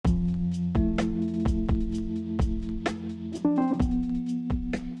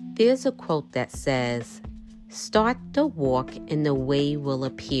There's a quote that says, "Start the walk and the way will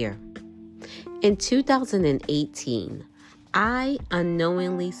appear." In 2018, I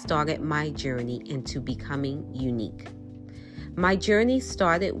unknowingly started my journey into becoming unique. My journey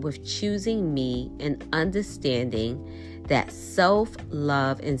started with choosing me and understanding that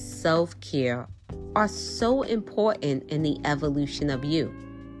self-love and self-care are so important in the evolution of you.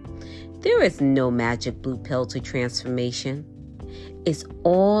 There is no magic blue pill to transformation. It's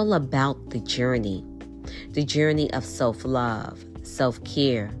all about the journey of self-love,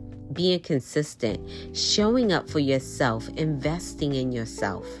 self-care, being consistent, showing up for yourself, investing in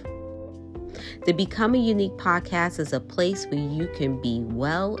yourself. The Become a Unique podcast is a place where you can be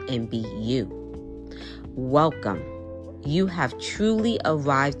well and be you. Welcome. You have truly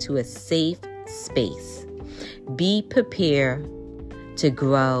arrived to a safe space. Be prepared to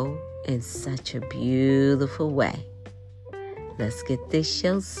grow in such a beautiful way. Let's get this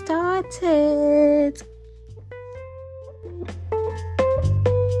show started.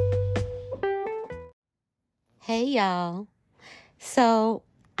 Hey, y'all. So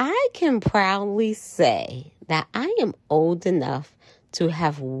I can proudly say that I am old enough to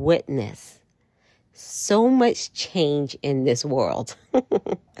have witnessed so much change in this world.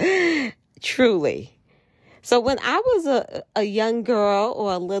 Truly. So when I was a young girl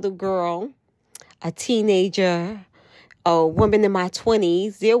or a little girl, a teenager, a woman in my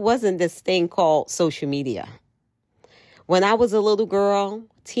 20s, there wasn't this thing called social media. When I was a little girl,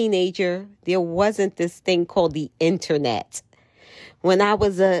 teenager, there wasn't this thing called the internet. When I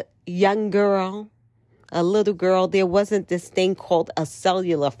was a young girl, a little girl, there wasn't this thing called a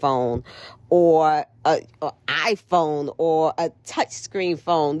cellular phone or an iPhone or a touchscreen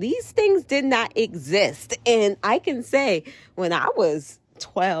phone. These things did not exist. And I can say when I was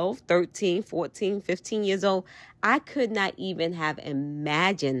 12, 13, 14, 15 years old, I could not even have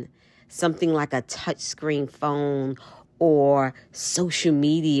imagined something like a touchscreen phone or social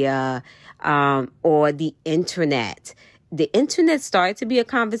media or the internet. The internet started to be a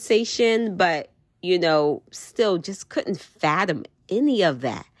conversation, but, still just couldn't fathom any of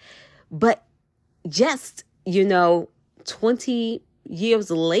that. But just, 20 years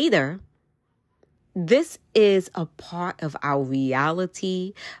later, this is a part of our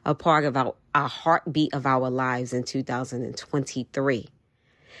reality, a part of our heartbeat of our lives in 2023.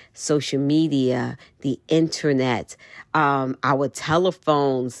 Social media, the internet, our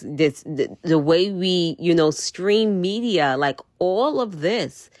telephones, the way we, stream media, like all of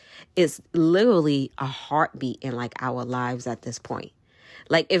this is literally a heartbeat in like our lives at this point.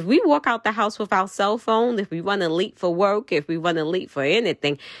 Like if we walk out the house with our cell phone, if we run late for work, if we run late for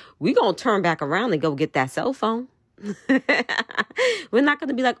anything, we're going to turn back around and go get that cell phone. We're not going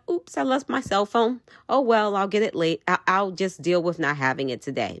to be like, oops, I lost my cell phone. Oh, well, I'll get it late. I'll just deal with not having it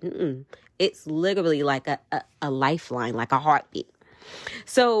today. It's literally like a lifeline, like a heartbeat.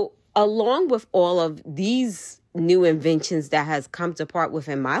 So along with all of these new inventions that has come to part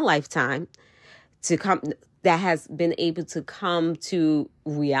within my lifetime, that has been able to come to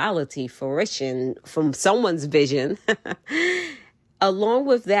reality, fruition from someone's vision. Along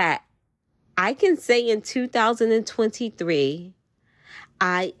with that, I can say in 2023,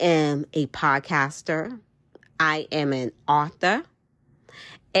 I am a podcaster. I am an author.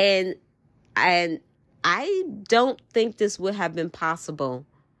 And I don't think this would have been possible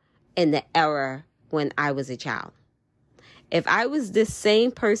in the era when I was a child. If I was the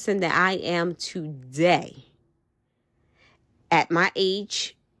same person that I am today, at my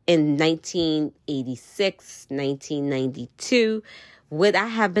age in 1986, 1992, would I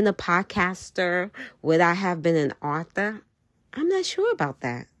have been a podcaster? Would I have been an author? I'm not sure about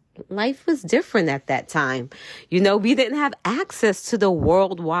that. Life was different at that time. We didn't have access to the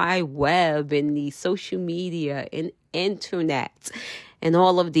World Wide Web and the social media and internet and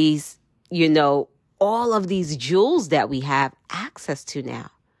all of these, all of these jewels that we have access to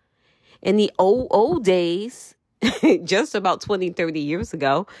now. In the old days, just about 20, 30 years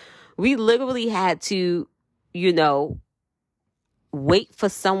ago, we literally had to, wait for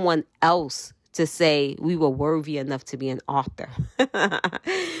someone else to say we were worthy enough to be an author.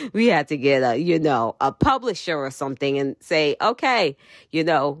 We had to get a publisher or something and say, okay,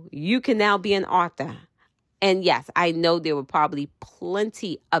 you can now be an author. And yes, I know there were probably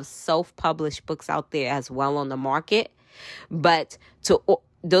plenty of self-published books out there as well on the market. But to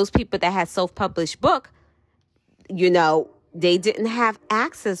those people that had self-published book, they didn't have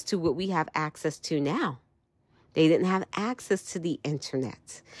access to what we have access to now. They didn't have access to the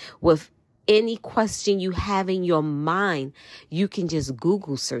internet. With any question you have in your mind, you can just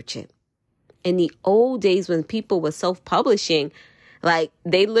Google search it. In the old days when people were self-publishing, Like,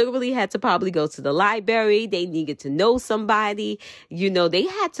 they literally had to probably go to the library. They needed to know somebody. They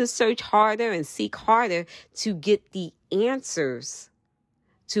had to search harder and seek harder to get the answers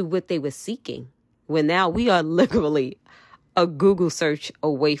to what they were seeking. When now we are literally a Google search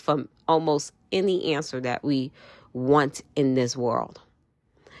away from almost any answer that we want in this world.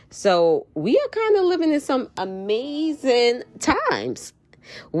 So we are kind of living in some amazing times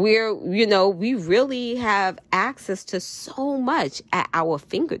where, we really have access to so much at our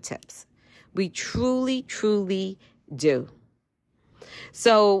fingertips. We truly, truly do.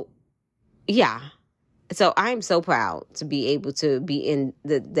 So, yeah. So I'm so proud to be able to be in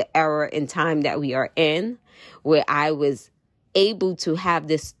the era and time that we are in, where I was able to have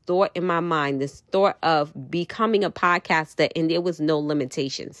this thought in my mind, this thought of becoming a podcaster, and there was no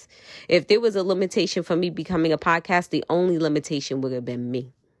limitations. If there was a limitation for me becoming a podcast, the only limitation would have been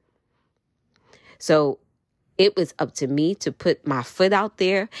me. So it was up to me to put my foot out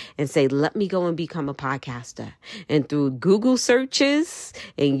there and say, let me go and become a podcaster. And through Google searches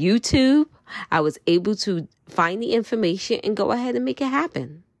and YouTube, I was able to find the information and go ahead and make it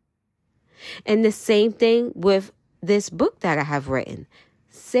happen. And the same thing with this book that I have written.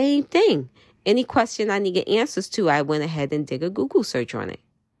 Same thing. Any question I needed answers to, I went ahead and did a Google search on it.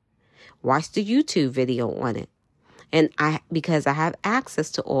 Watched the YouTube video on it. And because I have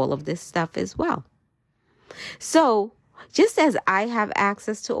access to all of this stuff as well. So, just as I have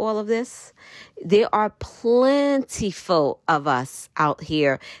access to all of this, there are plentiful of us out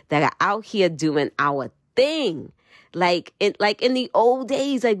here that are out here doing our thing. Like in the old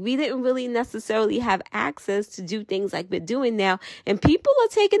days, like we didn't really necessarily have access to do things like we're doing now. And people are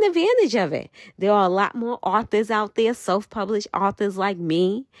taking advantage of it. There are a lot more authors out there, self-published authors like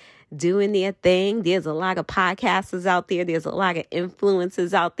me, doing their thing. There's a lot of podcasters out there. There's a lot of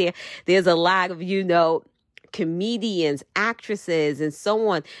influencers out there. There's a lot of, comedians, actresses, and so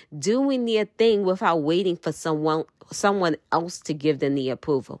on, doing their thing without waiting for someone else to give them the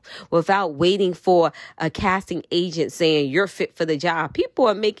approval, without waiting for a casting agent saying you're fit for the job. People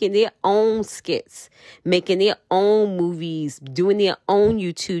are making their own skits, making their own movies, doing their own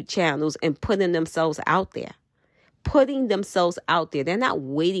YouTube channels, and putting themselves out there. They're not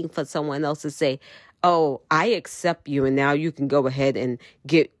waiting for someone else to say, oh, I accept you, and now you can go ahead and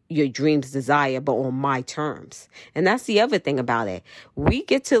get your dreams desire, but on my terms. And that's the other thing about it. We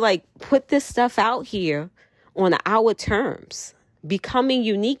get to put this stuff out here on our terms. Becoming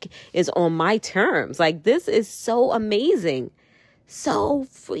unique is on my terms. This is so amazing. So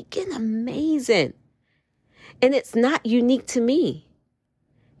freaking amazing. And it's not unique to me.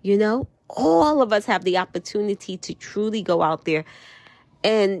 All of us have the opportunity to truly go out there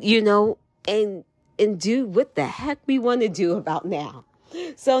and, and do what the heck we want to do about now.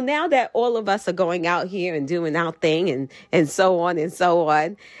 So now that all of us are going out here and doing our thing and so on, now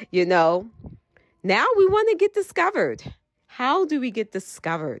we want to get discovered. How do we get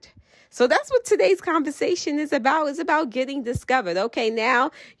discovered? So that's what today's conversation is about. It's about getting discovered. Okay,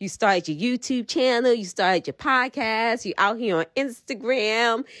 now you started your YouTube channel, you started your podcast, you're out here on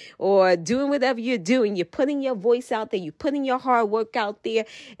Instagram or doing whatever you're doing. You're putting your voice out there, you're putting your hard work out there.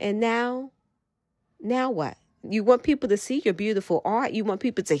 And now what? You want people to see your beautiful art. You want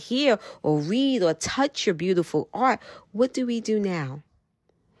people to hear or read or touch your beautiful art. What do we do now?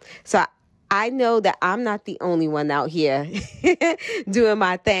 So I know that I'm not the only one out here doing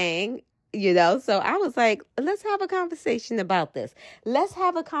my thing, So I was like, let's have a conversation about this. Let's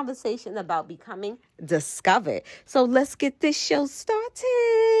have a conversation about becoming discovered. So let's get this show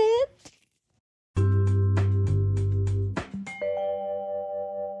started.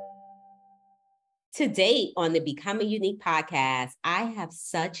 Today on the Becoming Unique podcast, I have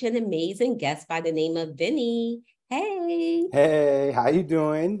such an amazing guest by the name of Vinny. Hey. Hey, how you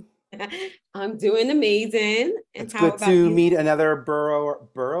doing? I'm doing amazing. And it's good to meet another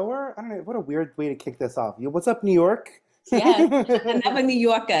burrower. I don't know, what a weird way to kick this off. What's up, New York? Yes, another New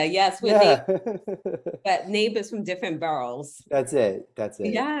Yorker. Yes, we're neighbors, but neighbors from different boroughs. That's it.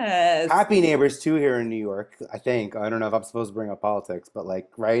 Yes. Happy neighbors too here in New York, I think. I don't know if I'm supposed to bring up politics, but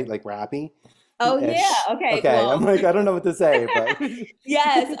right? We're happy. Oh, yeah. Okay. Well. I'm I don't know what to say, but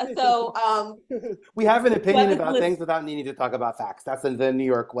yes. So we have an opinion about things without needing to talk about facts. That's the New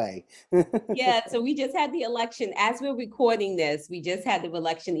York way. Yeah. So we just had the election. As we're recording this, we just had the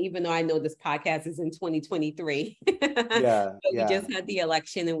election, even though I know this podcast is in 2023. Yeah. We just had the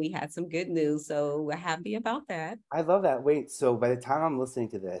election and we had some good news. So we're happy about that. I love that. Wait, so by the time I'm listening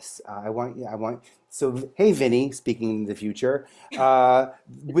to this, I want So hey, Vinny, speaking in the future, uh,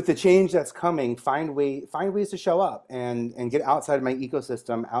 with the change that's coming, find ways to show up and get outside my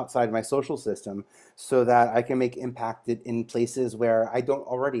ecosystem, outside my social system, so that I can make impact in places where I don't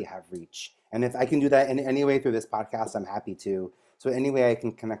already have reach. And if I can do that in any way through this podcast, I'm happy to. So any way I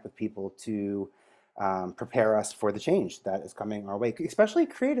can connect with people to prepare us for the change that is coming our way, especially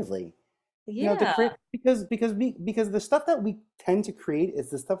creatively. You know, to Yeah. create because the stuff that we tend to create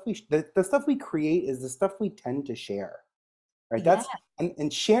is the stuff we create is the stuff we tend to share, right? Yeah.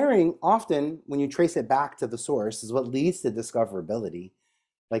 And sharing often, when you trace it back to the source, is what leads to discoverability.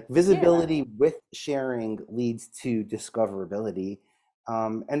 Like Yeah. visibility with sharing leads to discoverability.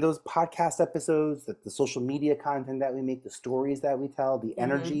 And those podcast episodes, the social media content that we make, the stories that we tell, the Hmm.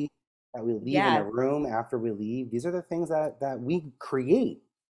 energy that we leave in a Yeah. room after we leave, these are the things that we create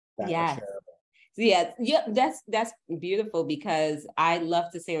that are Yeah. shareable. Yeah, yeah, that's beautiful because I love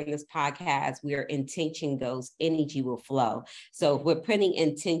to say on this podcast, where intention goes, energy will flow. So we're putting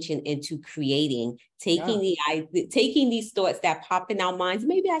intention into creating, Yeah. taking these thoughts that pop in our minds.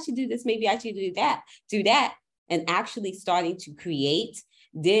 Maybe I should do this. Maybe I should do that, and actually starting to create.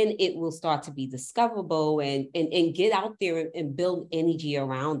 Then it will start to be discoverable and get out there and build energy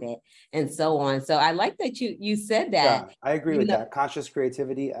around it and so on. So I like that you said that. Yeah, I agree You with know, that. Conscious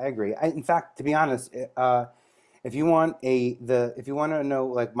creativity, I agree. In fact, to be honest, if you want if you want to know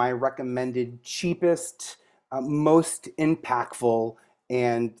like my recommended cheapest, most impactful,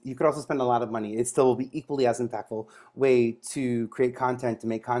 and you could also spend a lot of money, it still will be equally as impactful way to create content, to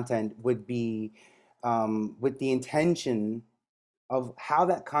make content would be with the intention of how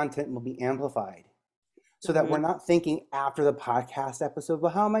that content will be amplified so that we're mhm, not thinking after the podcast episode,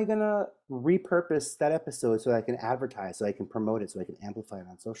 well, how am I going to repurpose that episode so I can advertise, so I can promote it, so I can amplify it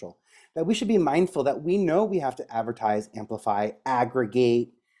on social? That we should be mindful that we know we have to advertise, amplify,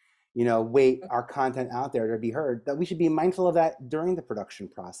 aggregate, wait our content out there to be heard, that we should be mindful of that during the production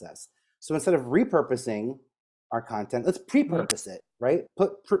process. So instead of repurposing our content, let's mhm, pre-purpose it, right?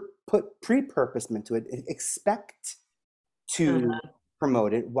 Put pre-purposement to it. Expect to uh-huh,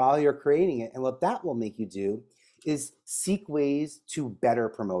 promote it while you're creating it. And what that will make you do is seek ways to better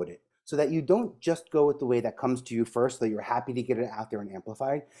promote it so that you don't just go with the way that comes to you first, so that you're happy to get it out there and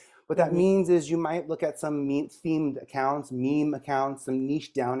amplified. What that mhm. means is you might look at some themed accounts, meme accounts, some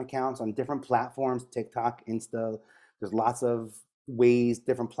niche down accounts on different platforms, TikTok, Insta. There's lots of ways,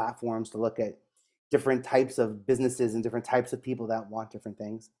 different platforms to look at different types of businesses and different types of people that want different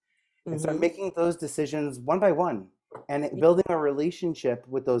things and start Mhm. making those decisions one by one and building a relationship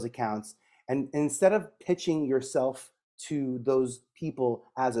with those accounts. And instead of pitching yourself to those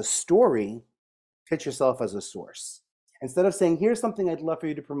people as a story, pitch yourself as a source. Instead of saying, here's something I'd love for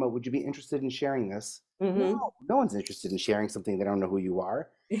you to promote. Would you be interested in sharing this? No, Mhm. no one's interested in sharing something they don't know who you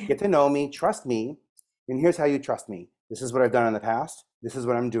are. Get to know me, trust me, and here's how you trust me. This is what I've done in the past. This is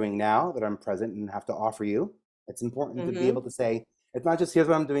what I'm doing now that I'm present and have to offer you. It's important to be able Mhm. to say, it's not just here's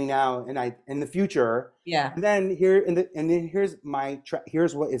what I'm doing now and I in the future. Yeah. And then here's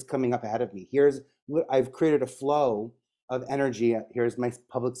here's what is coming up ahead of me. Here's what I've created a flow of energy. Here's my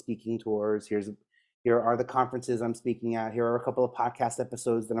public speaking tours. Here are the conferences I'm speaking at. Here are a couple of podcast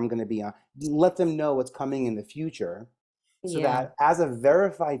episodes that I'm going to be on. Let them know what's coming in the future so Yeah. that as a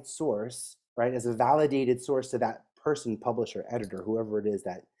verified source, right, as a validated source to that person, publisher, editor, whoever it is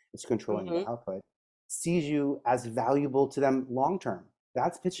that is controlling the Mhm. output, sees you as valuable to them long term.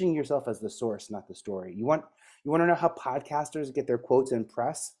 That's pitching yourself as the source, not the story. You want to know how podcasters get their quotes in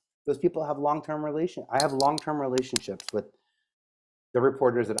press? Those people have I have long-term relationships with the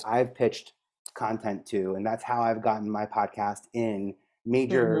reporters that I've pitched content to, and that's how I've gotten my podcast in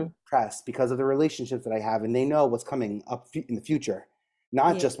major Mhm. press because of the relationships that I have, and they know what's coming up in the future,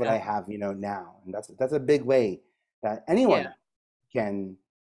 not Yeah. just what I have, now. And that's a big way that Yeah. anyone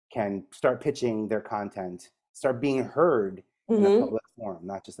can start pitching their content, start being heard in a Mhm. public forum,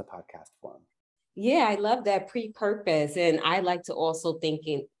 not just a podcast forum. Yeah, I love that pre-purpose. And I like to also think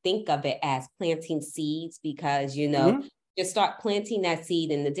of it as planting seeds because, Hmm. just start planting that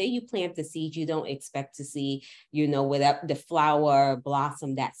seed. And the day you plant the seed, you don't expect to see, without the flower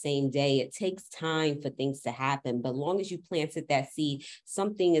blossom that same day. It takes time for things to happen. But long as you planted that seed,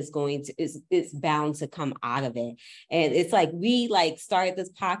 something is bound to come out of it. And it's like we like started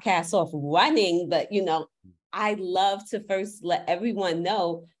this podcast off running, but I love to first let everyone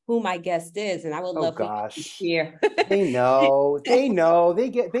know who my guest is, and I would Oh love for you to gosh. share. They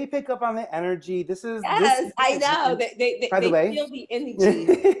pick up on the energy. Yes, I know. And They, by the they way, feel the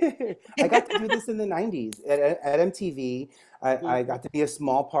energy. I got to do this in the 90s at MTV. I Mhm. got to be a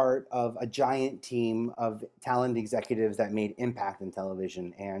small part of a giant team of talent executives that made impact in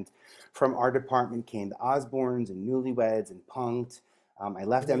television. And from our department came the Osbournes and Newlyweds and Punk'd. I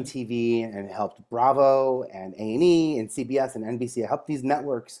left Mhm. MTV and helped Bravo and A&E and CBS and NBC. I helped these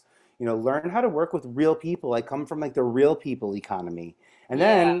networks, learn how to work with real people. I come from like the real people economy. And Yeah.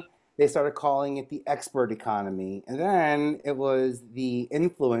 then they started calling it the expert economy. And then it was the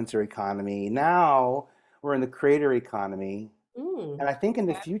influencer economy. Now we're in the creator economy. Mm. And I think in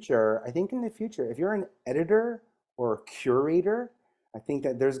the future, if you're an editor or a curator, I think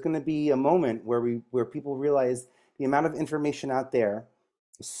that there's going to be a moment where people realize the amount of information out there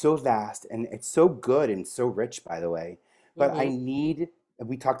is so vast and it's so good and so rich, by the way. But Hmm.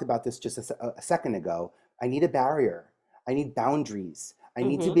 we talked about this just a second ago. I need a barrier. I need boundaries. I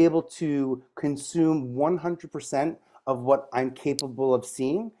need to Hmm. be able to consume 100% of what I'm capable of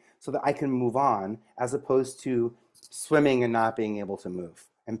seeing so that I can move on, as opposed to swimming and not being able to move,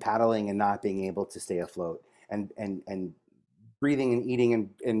 and paddling and not being able to stay afloat, and breathing and eating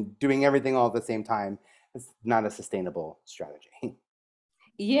and doing everything all at the same time. It's not a sustainable strategy.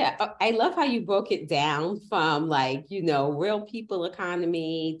 Yeah, I love how you broke it down from like, real people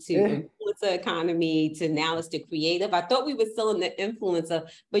economy to Eh, influencer economy to now it's the creative. I thought we were still in the influencer,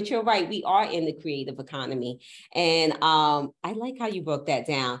 but you're right, we are in the creative economy. And I like how you broke that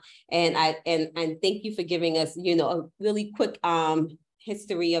down. And thank you for giving us, a really quick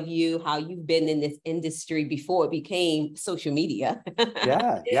history of you, how you've been in this industry before it became social media.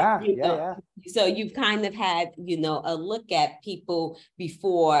 yeah, yeah, you yeah, know, yeah. so you've kind of had, a look at people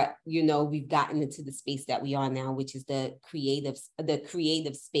before, we've gotten into the space that we are now, which is the creative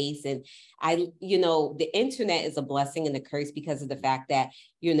space. And the internet is a blessing and a curse because of the fact that,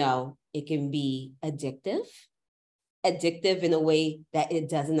 it can be addictive in a way that it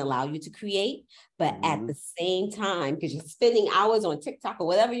doesn't allow you to create. But at Hmm. the same time, because you're spending hours on TikTok or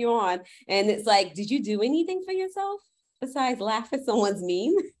whatever you're on, and it's like, did you do anything for yourself besides laugh at someone's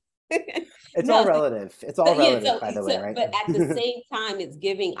meme? It's all No. relative. It's So all yeah, relative, by the way, right? but at the same time, it's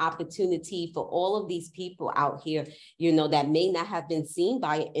giving opportunity for all of these people out here, that may not have been seen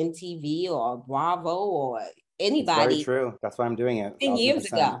by MTV or Bravo or It's very anybody true. That's why I'm doing it, 10 years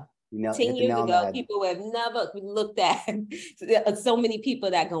 1,000%. ago. Hit 10 the years nail on the ago, head. people have never looked at so many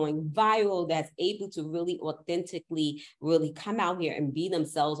people that going viral, that's able to really authentically really come out here and be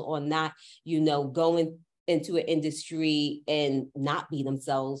themselves, or not, going into an industry and not be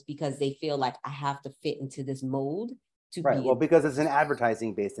themselves because they feel like I have to fit into this mold to Right. be. Well, because it's an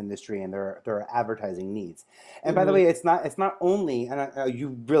advertising-based industry, and there are advertising needs. And by the Mhm. way, it's not only, and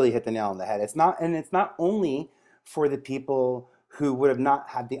you really hit the nail on the head. It's not only for the people who would have not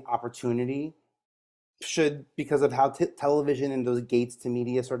had the opportunity, should because of how television and those gates to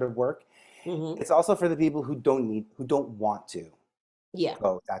media sort of work. Mhm. It's also for the people who don't want to Yeah.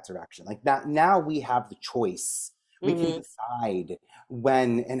 go that direction. Like that, now we have the choice. We can Mhm. decide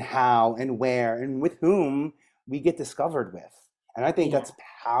when and how and where and with whom we get discovered with. And I think Yeah. that's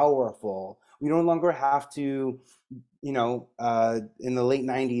powerful. We no longer have to, in the late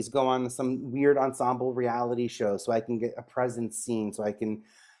 90s, go on some weird ensemble reality show so I can get a presence seen, so I can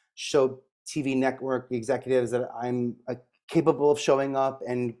show TV network executives that I'm capable of showing up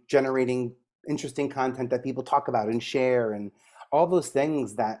and generating interesting content that people talk about and share, and all those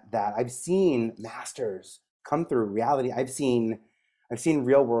things that I've seen masters come through reality. I've seen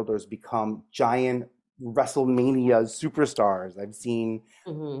real worlders become giant WrestleMania superstars.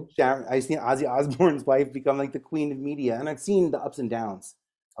 Mhm. I've seen Ozzy Osbourne's wife become like the queen of media, and I've seen the ups and downs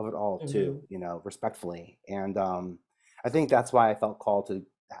of it all too, Mhm. respectfully. And I think that's why I felt called to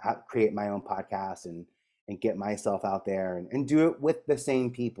create my own podcast and get myself out there and do it with the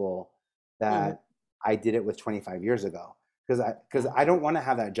same people Mhm. that I did it with 25 years ago. Because I don't want to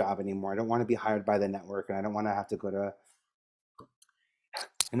have that job anymore. I don't want to be hired by the network, and I don't want to have to go to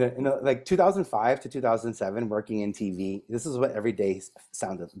like 2005 to 2007 working in TV. This is what every day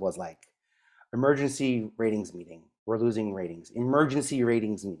sounded was like. Emergency ratings meeting. We're losing ratings. Emergency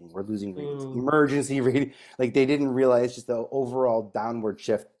ratings meeting. We're losing ratings. Mhm. Emergency rating. Like they didn't realize just the overall downward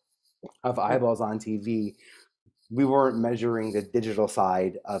shift of Mhm. eyeballs on TV. We weren't measuring the digital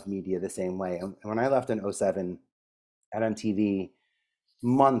side of media the same way. And when I left in '07 at MTV,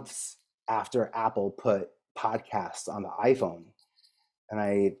 months after Apple put podcasts on the iPhone, And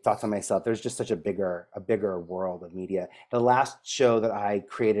I thought to myself, there's just such a bigger world of media. The last show that I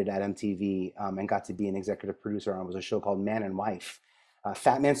created at MTV, and got to be an executive producer on, was a show called Man and Wife.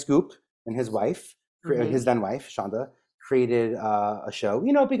 Fat Man Scoop and his wife, Mm-hmm. his then wife, Shonda, created a show.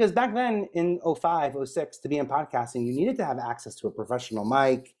 Because back then in '05, '06, to be in podcasting, you needed to have access to a professional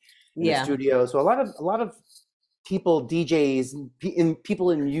mic in a Yeah. studio. So a lot of people, DJs,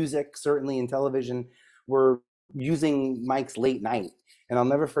 people in music, certainly in television, were using mics late night. And I'll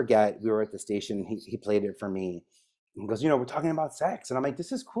never forget, we were at the station, he played it for me. He goes, we're talking about sex. And I'm like,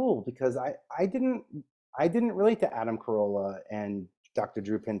 this is cool, because I didn't relate to Adam Carolla and Dr.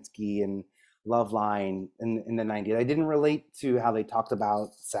 Drew Pinsky and Loveline in the '90s. I didn't relate to how they talked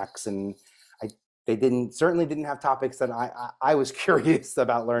about sex, and I they certainly didn't have topics that I was curious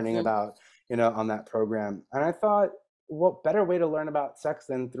about learning Mm-hmm. about, on that program. And I thought, what better way to learn about sex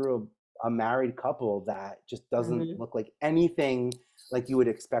than through a married couple that just doesn't Mm-hmm. look like anything like you would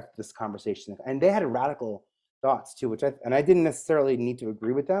expect this conversation. And they had radical thoughts too, and I didn't necessarily need to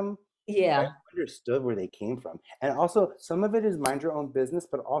agree with them, but I Yeah. understood where they came from. And also, some of it is mind your own business,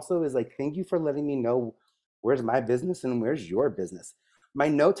 but also is like, thank you for letting me know where's my business and where's your business. My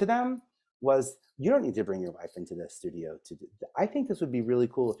note to them was, you don't need to bring your wife into the studio to do. I think this would be really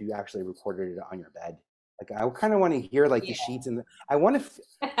cool if you actually recorded it on your bed. Like, I kind of want to hear like the sheets and I want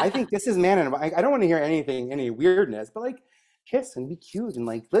to. I think this is man and I don't want to hear any weirdness, but like, kiss and be cute and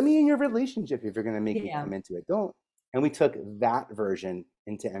like, let me in your relationship if you're gonna make me Yeah. come into it. Don't. And we took that version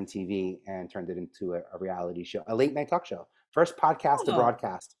into MTV and turned it into a reality show, a late night talk show. First podcast to Oh.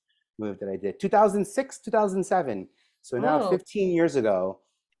 broadcast move that I did, 2006, 2007. So now, Oh. 15 years ago,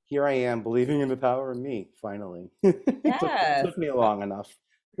 here I am believing in the power of me, finally. It Yes. took me long enough.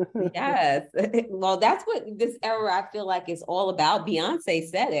 Yes. Well, that's what this era I feel like is all about. Beyonce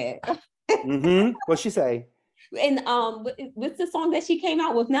said it. What'd she say? And what's the song that she came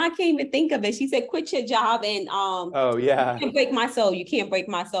out with? Now I can't even think of it. She said, "Quit your job and Oh, you yeah. can't break my soul. You can't break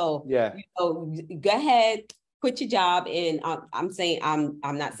my soul. Yeah. Go ahead, quit your job." And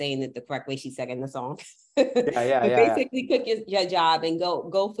I'm not saying it the correct way she said it in the song, Yeah, yeah, but yeah, basically, quit your job and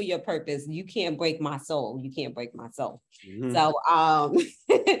go for your purpose. You can't break my soul. You can't break my soul. yeah. So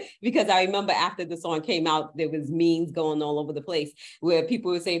because I remember after the song came out, there was memes going all over the place where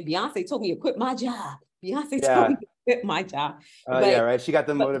people were saying, "Beyonce told me to quit my job. Beyonce told Yeah. me to quit my job." Yeah, But right. She got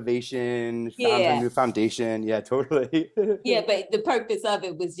the but motivation, found her yeah, new foundation. Yeah, totally. yeah, but the purpose of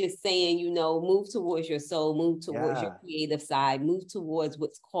it was just saying, move towards your soul, move towards your Yeah, creative side, move towards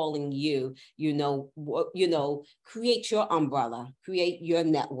what's calling you, create your umbrella, create your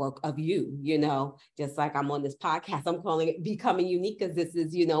network of just like I'm on this podcast, I'm calling it Becoming Unique, because this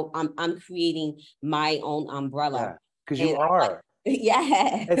is, I'm creating my own umbrella. yeah. Because you And I like, are.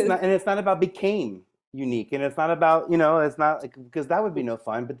 yes, It's not about became unique, and it's not about, it's not like, because that would be no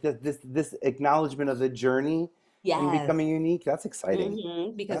fun. But this acknowledgement of the journey and yes. becoming unique, that's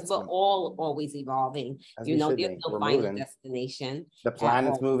exciting. Because That's we're all always evolving. as we should There's be. no We're final moving. destination The at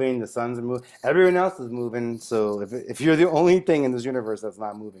planet's all. moving, the sun's moving, everyone else is moving. So if you're the only thing in this universe that's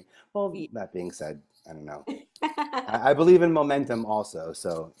not moving, well, that being said, I don't know. I believe in momentum also.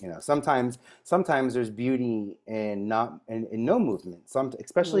 So, sometimes there's beauty in not in no movement.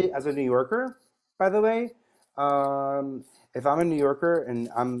 Especially Mhm. as a New Yorker, by the way. Um, if I'm a New Yorker and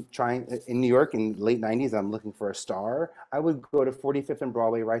I'm trying in New York in late '90s, I'm looking for a star. I would go to 45th and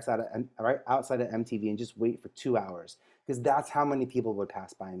Broadway, right outside of MTV, and just wait for 2 hours, because that's how many people would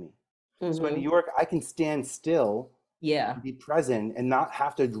pass by me. So in New Mhm. York, I can stand still Yeah. and be present and not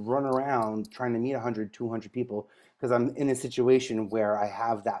have to run around trying to meet 100, 200 people, because I'm in a situation where I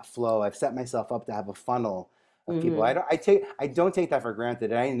have that flow. I've set myself up to have a funnel of people. Mhm. I don't take that for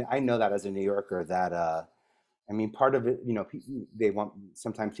granted. I know that as a New Yorker, that I mean, part of it,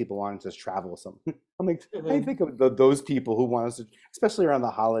 sometimes people want to just travel. Some I'm like, I Mhm. think of those people who want us to, especially around the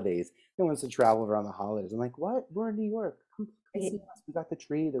holidays. They want us to travel around the holidays. I'm like, what? We're in New York. Come see us. We got the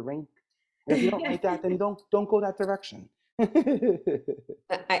tree, the rink. And if you don't like that, then don't go that direction.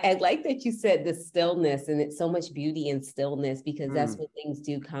 I like that you said the stillness, and it's so much beauty in stillness, because that's Mm, when things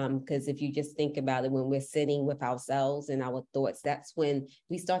do come. Because if you just think about it, when we're sitting with ourselves and our thoughts, that's when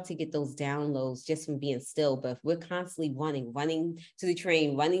we start to get those downloads just from being still. But if we're constantly running to the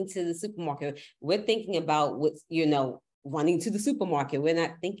train, running to the supermarket, we're thinking about running to the supermarket. We're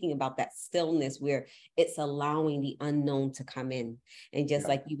not thinking about that stillness where it's allowing the unknown to come in. And just yeah,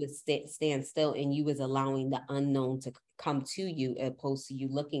 like you would stand still, and you was allowing the unknown to come to you, as opposed to you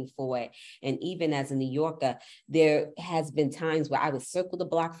looking for it. And even as a New Yorker, there has been times where I would circle the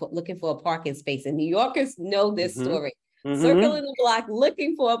block looking for a parking space, and New Yorkers know this mm-hmm, story. mm-hmm. Circling the block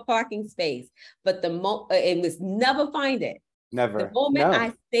looking for a parking space, but and was never find it. Never. The moment No.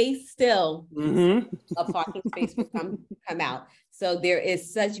 I stay still, Mm-hmm. a parking space will come out. So there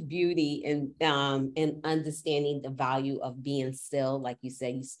is such beauty in understanding the value of being still. Like you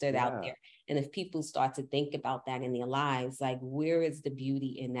said, you stood out Yeah. there. And if people start to think about that in their lives, like where is the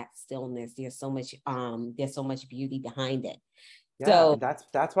beauty in that stillness? There's so much beauty behind it. Yeah, So and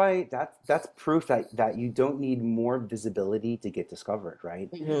that's why that's proof that you don't need more visibility to get discovered, right?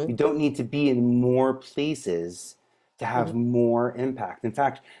 You mhm, don't need to be in more places to have mhm, more impact. In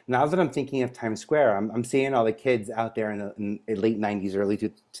fact, now that I'm thinking of Times Square, I'm seeing all the kids out there in late 90s, early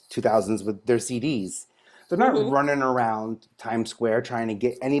 2000s with their CDs. They're not mhm, running around Times Square trying to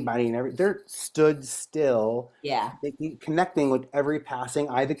get anybody and every. They're stood still, yeah. connecting with every passing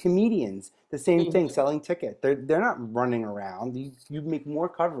eye. The comedians, the same thing, Mhm, selling tickets. They're not running around. You make more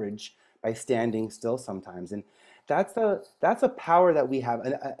coverage by standing still sometimes, and that's a power that we have,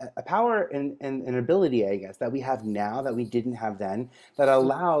 a power and an ability, I guess, that we have now that we didn't have then, that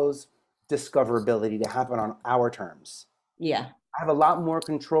allows discoverability to happen on our terms. yeah. I have a lot more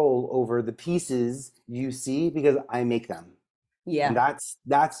control over the pieces you see because I make them, and Yeah.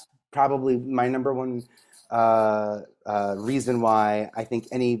 that's probably my number one reason why I think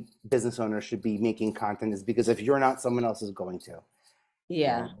any business owner should be making content, is because if you're not, someone else is going to.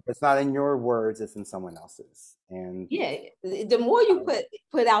 Yeah. It's not in your words; it's in someone else's. And Yeah. The more you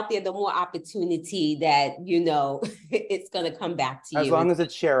put out there, the more opportunity that, it's gonna come back to as you. long as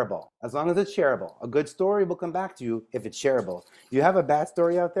it's shareable, a good story will come back to you if it's shareable. You have a bad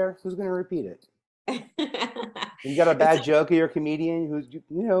story out there, who's going to repeat it? You got a bad joke, or you're a comedian who's,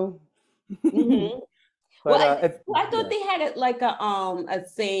 Mhm. Well, but I thought yeah. they had it like a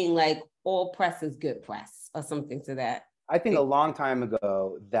saying like all press is good press or something to that. I think a long time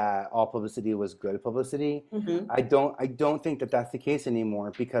ago that all publicity was good publicity. Mm-hmm. I don't think that that's the case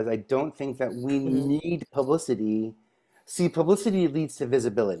anymore, because I don't think that we Mm-hmm. need publicity. See, publicity leads to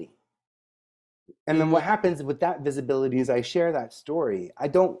visibility. And then Mm-hmm. what happens with that visibility is I share that story. I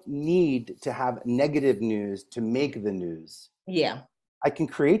don't need to have negative news to make the news. Yeah. I can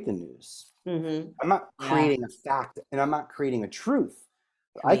create the news. Mm-hmm. I'm not Yeah. creating a fact, and I'm not creating a truth.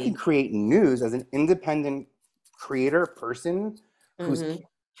 I can Create. create news as an independent creator person who's Mm-hmm.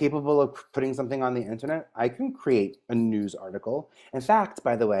 capable of putting something on the internet. I can create a news article. In fact,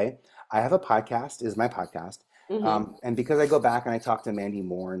 by the way, I have a podcast, is my podcast. Mm-hmm. And because I go back and I talk to Mandy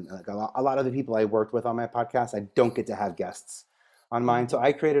Moore and like a lot of the people I worked with on my podcast, I don't get to have guests on mine. So Mm-hmm.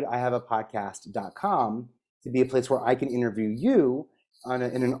 I created ihaveapodcast.com to be a place where I can interview you in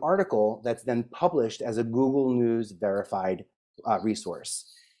an article that's then published as a Google News verified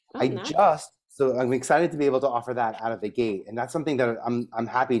resource. Oh, nice. So I'm excited to be able to offer that out of the gate, and that's something that I'm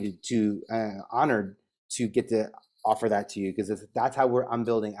happy to honored to get to offer that to you, because that's how I'm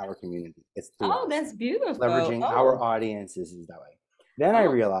building our community. It's through Oh, us, that's beautiful. leveraging our Oh. audiences is that way. Then I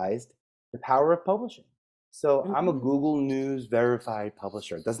Oh. realized the power of publishing. So I'm a Mm-hmm. Google News verified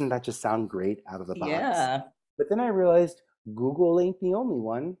publisher. Doesn't that just sound great out of the box? Yeah. But then I realized Google ain't the only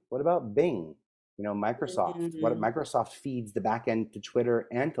one. What about Bing? Microsoft. What Mm-hmm. Microsoft feeds the back end to Twitter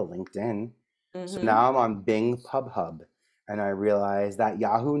and to LinkedIn. So Mm-hmm. now I'm on Bing PubHub, and I realized that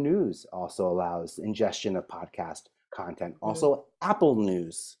Yahoo News also allows ingestion of podcast content. Also, Apple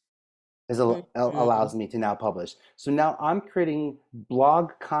News Mm-hmm. allows me to now publish. So now I'm creating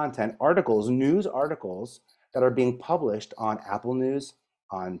blog content, news articles that are being published on Apple News,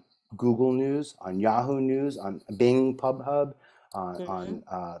 on Google News, on Yahoo News, on Bing PubHub, Mm-hmm.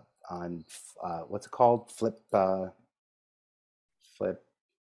 on what's it called? Flip.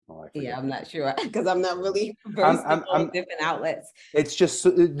 Oh, I Yeah, forget. I'm not sure because I'm not really I'm, versed in I'm, all I'm, different outlets. it's just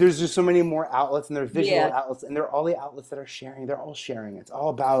there's just so many more outlets, and there's visual Yeah. outlets, and they're all the outlets that are sharing. They're all sharing. It's all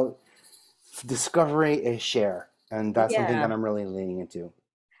about discovery is share, and that's something that Yeah. I'm really leaning into.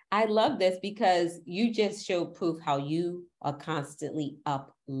 I love this because you just showed proof how you are constantly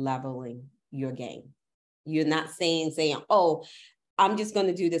up leveling your game. You're not saying, oh, I'm just going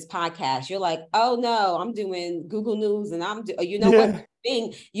to do this podcast. You're like, oh no, I'm doing Google News and you know what? Yeah,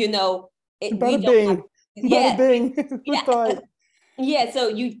 Bing, we bada don't have, bing, bada yeah, bing. Who yeah. thought? Yeah, so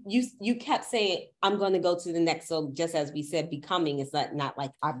you kept saying I'm going to go to the next. So just as we said, becoming is not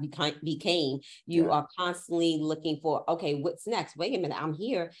like I became. You Yeah. are constantly looking for, okay, what's next? Wait a minute, I'm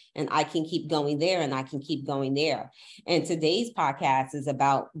here and I can keep going there and I can keep going there. And today's podcast is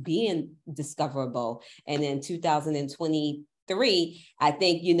about being discoverable. And in 2023, I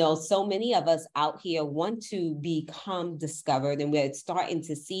think, so many of us out here want to become discovered, and we're starting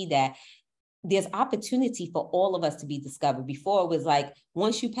to see that there's opportunity for all of us to be discovered. Before it was like,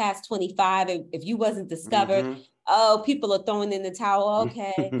 once you pass 25, if you wasn't discovered, Mm-hmm. oh, people are throwing in the towel.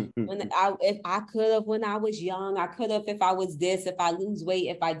 Okay. If I could have when I was young, I could have if I was this, if I lose weight,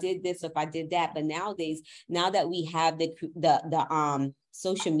 if I did this, if I did that. But nowadays, now that we have the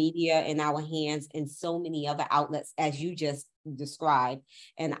social media in our hands and so many other outlets, as you just described,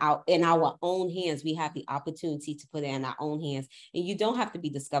 and in our own hands, we have the opportunity to put it in our own hands. And you don't have to be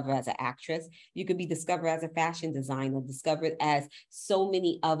discovered as an actress. You could be discovered as a fashion designer, discovered as so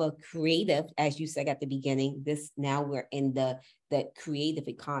many other creative, as you said at the beginning. Now we're in the creative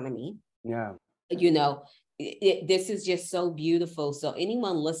economy. Yeah. You know, this is just so beautiful. So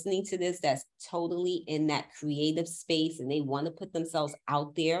anyone listening to this that's totally in that creative space and they want to put themselves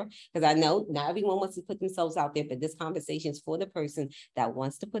out there, because I know not everyone wants to put themselves out there, but this conversation is for the person that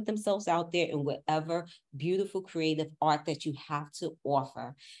wants to put themselves out there in whatever beautiful creative art that you have to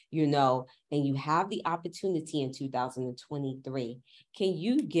offer, you know, and you have the opportunity in 2023. Can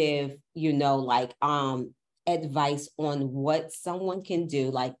you give, you know, like advice on what someone can do,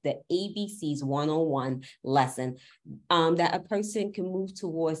 like the ABCs 101 lesson, that a person can move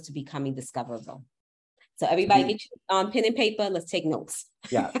towards to becoming discoverable? So everybody get your pen and paper. Let's take notes.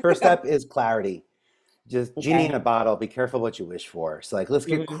 Yeah. First step is clarity. Just genie in a bottle. Be careful what you wish for. So like, let's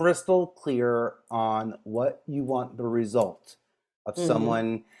get crystal clear on what you want the result of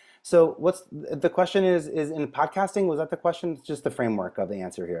someone. So what's the question is in podcasting, was that the question? It's just the framework of the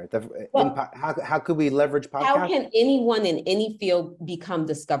answer here. How could we leverage podcasting? How can anyone in any field become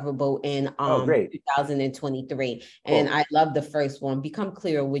discoverable in 2023? And I love the first one. Become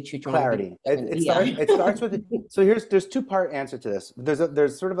clear what you're trying to do. It starts with, so there's two-part answer to this.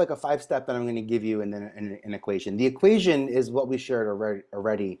 There's sort of like a 5-step that I'm going to give you and then an equation. The equation is what we shared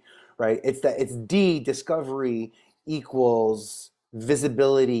already, right? It's D, discovery equals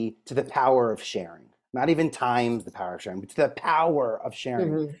visibility to the power of sharing, not even times the power of sharing, but to the power of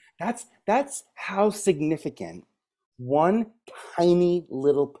sharing. That's how significant one tiny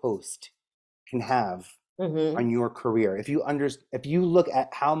little post can have on your career. If you look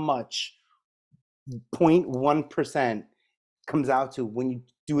at how much 0.1% comes out to when you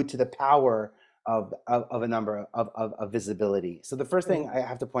do it to the power of a number of visibility. So the first thing I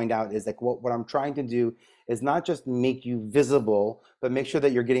have to point out is like what I'm trying to do is not just make you visible, but make sure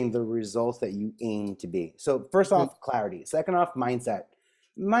that you're getting the results that you aim to be. So first off, clarity. Second off, mindset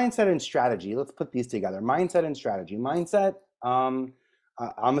and strategy. Let's put these together. Mindset and strategy. Mindset,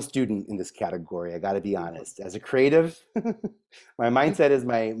 I'm a student in this category. I got to be honest. As a creative, my mindset is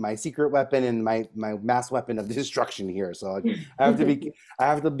my secret weapon and my mass weapon of destruction here. So I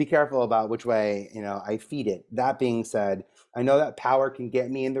have to be careful about which way, you know, I feed it. That being said, I know that power can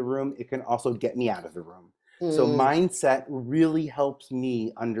get me in the room. It can also get me out of the room. So mindset really helps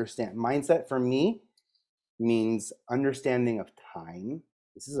me understand. Mindset for me means understanding of time.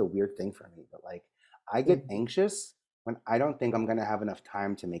 This is a weird thing for me, but like I get anxious when I don't think I'm going to have enough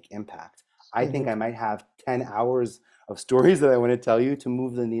time to make impact. I think I might have 10 hours of stories that I want to tell you to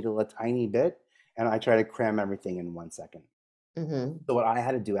move the needle a tiny bit, and I try to cram everything in 1 second. So what I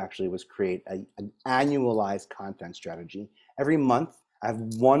had to do actually was create an annualized content strategy. Every month, I have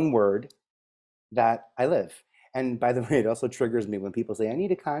one word that I live. And by the way, it also triggers me when people say, I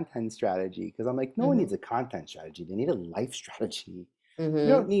need a content strategy, because I'm like, no one needs a content strategy. They need a life strategy. We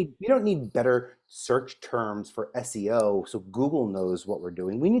don't need better search terms for SEO so Google knows what we're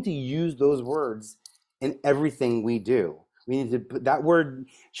doing. We need to use those words in everything we do. We need to put that word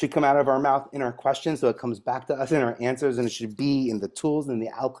should come out of our mouth in our questions, so it comes back to us in our answers, and it should be in the tools and the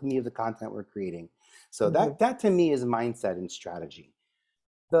alchemy of the content we're creating. So that to me is mindset and strategy.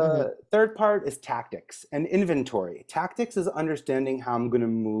 The third part is tactics and inventory. Tactics is understanding how I'm going to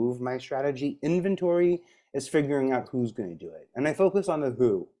move my strategy. Inventory is figuring out who's going to do it. And I focus on the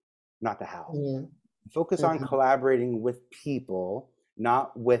who, not the how. Focus on collaborating with people,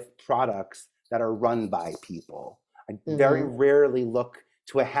 not with products that are run by people. I very rarely look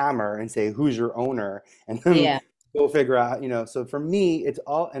to a hammer and say, who's your owner? And then go figure out, you know, so for me, it's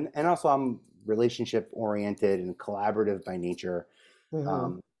all, and also I'm relationship oriented and collaborative by nature.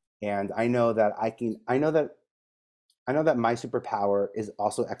 And I know that I know that my superpower is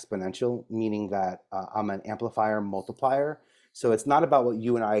also exponential, meaning that I'm an amplifier, multiplier. So it's not about what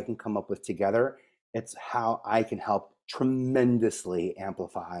you and I can come up with together. It's how I can help tremendously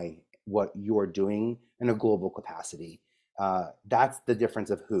amplify what you're doing in a global capacity. That's the difference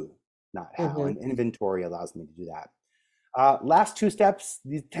of who, not how. And inventory allows me to do that. Last 2 steps,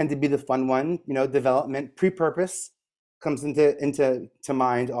 these tend to be the fun one, you know, development, pre-purpose comes into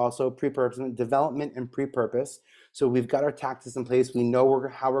mind also, pre-purpose, development and pre-purpose. So we've got our tactics in place. We know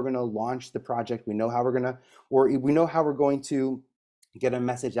how we're going to launch the project. We know how we're going to, or we know how we're going to get a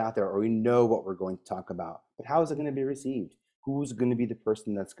message out there, or we know what we're going to talk about. But how is it going to be received? Who's going to be the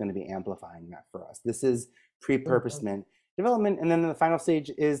person that's going to be amplifying that for us? This is Mhm. pre-purposement development. And then the final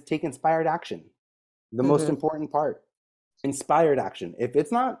stage is take inspired action. The most Mhm. important part, inspired action. If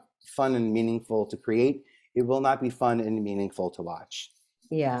it's not fun and meaningful to create, it will not be fun and meaningful to watch.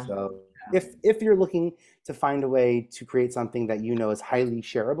 Yeah. So if you're looking to find a way to create something that you know is highly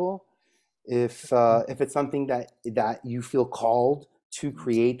shareable, if it's something that you feel called to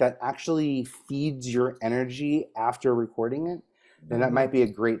create that actually feeds your energy after recording it, then that Mhm. might be a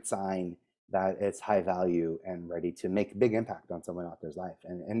great sign that it's high value and ready to make a big impact on someone out there's life.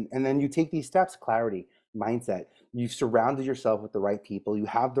 And then you take these steps: clarity, mindset. You've surrounded yourself with the right people. You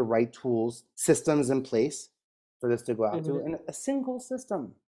have the right tools, systems in place for this to go out to, Mhm. and a single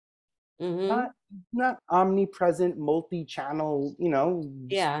system, Mhm. not not omnipresent, multi-channel,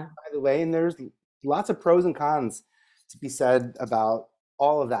 Yeah. by the way. And there's lots of pros and cons to be said about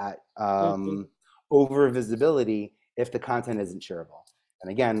all of that, Mhm. over visibility if the content isn't shareable. And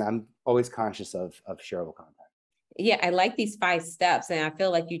again, I'm always conscious of shareable content. Yeah, I like these 5 steps, and I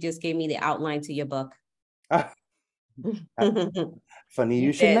feel like you just gave me the outline to your book. Funny you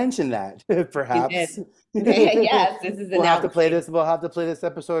You should did. mention that. You did. Perhaps Yes, this is an outline. we'll have to play this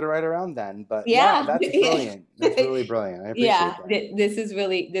episode right around then. But yeah, Yeah. that's brilliant. That's really brilliant. I appreciate Yeah, that. this is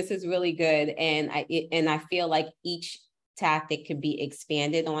really good, and I feel like each tactic can be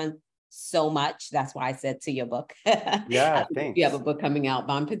expanded on so much. That's why I said to your book. Yeah, You have a thanks. book coming out,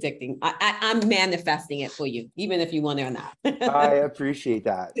 but I'm predicting, I'm manifesting it for you, even if you want it or I not. appreciate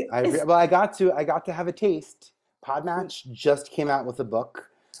that. Well, I got to have a taste. Podmatch just came out with a book,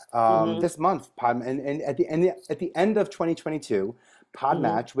 Mhm. this month. And at the end of 2022, Mhm.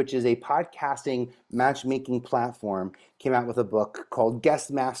 Podmatch, which is a podcasting matchmaking platform, came out with a book called Guest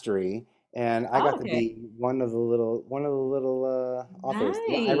Mastery, and I Oh, got to okay. be one of the little authors.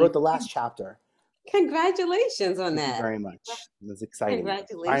 I Nice. wrote the last chapter. Congratulations on Thank you that. very much. It was exciting. It's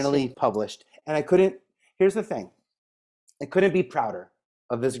Congratulations. finally published, and I couldn't. Here's the thing. I couldn't be prouder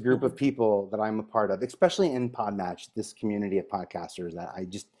of this group of Mhm. people that I'm a part of, especially in Podmatch, this community of podcasters that I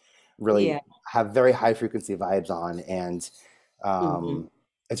just really Yeah. have very high frequency vibes on. And Mhm. um,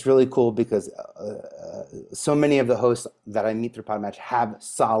 it's really cool because so many of the hosts that I meet through Podmatch have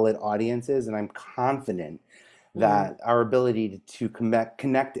solid audiences, and I'm confident Mhm. that our ability to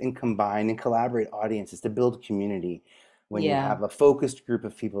connect and combine and collaborate audiences to build community, when you Yeah. have a focused group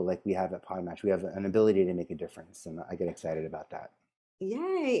of people like we have at Podmatch, we have an ability to make a difference, and I get excited about that.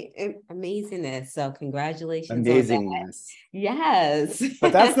 Yay. Amazingness. So congratulations on that. Amazingness. Yes.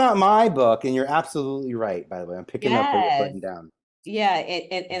 But that's not my book, and you're absolutely right, by the way. I'm picking up what you're Yes. putting down. Yeah,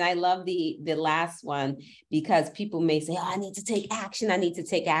 and I love the last one, because people may say, "Oh, I need to take action. I need to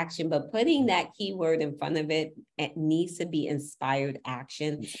take action," but putting that keyword in front of it, it needs to be inspired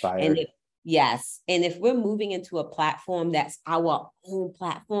action. And Inspired. if yes, and if we're moving into a platform that's our own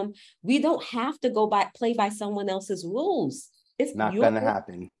platform, we don't have to go by play by someone else's rules. It's Not your gonna rules.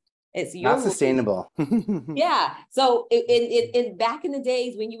 happen. It's Not your rules. sustainable. Yeah. So in back in the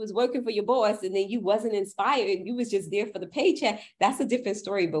days when you was working for your boss and then you wasn't inspired, you was just there for the paycheck, that's a different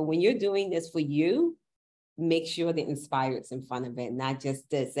story. But when you're doing this for you, make sure the inspired's in front of it, not just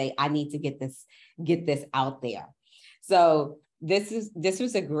to say, I need to get this out there. So this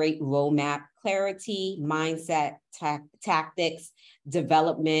was a great roadmap: clarity, mindset, tactics,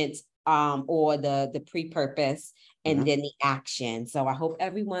 development, or the pre-purpose, and Mhm. then the action. So I hope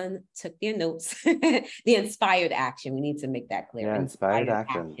everyone took their notes. The inspired action. We need to make that clear. Yeah, inspired Inspired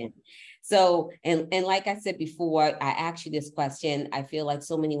action. action. So, and like I said before, I asked you this question. I feel like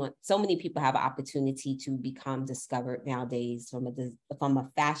so many people have an opportunity to become discovered nowadays, from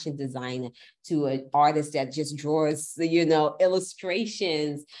a fashion designer to an artist that just draws,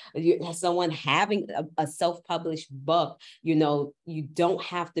 illustrations. Someone having a self-published book. You don't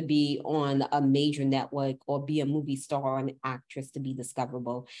have to be on a major network or be a movie star or an actress to be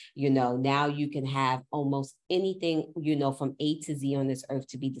discoverable. Now you can have almost anything, from A to Z on this earth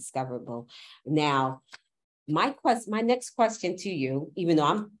to be discoverable. Now, my next question to you, even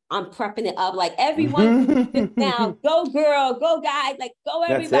though I'm prepping it up like everyone can do this now, go girl, go guy, like go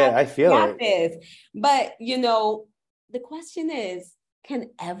That's it. everybody, I feel got it. this. But the question is, can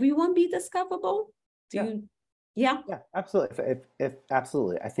everyone be discoverable? Do Yeah. you? Yeah. Yeah, absolutely. If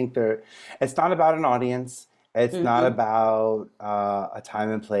absolutely, I think it's not about an audience. It's not Mm-hmm. about a time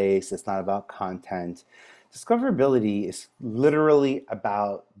and place. It's not about content. Discoverability is literally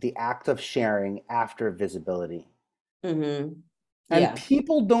about the act of sharing after visibility. Mm-hmm. And Yeah.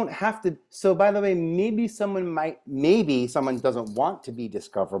 people don't have to. So, by the way, maybe someone doesn't want to be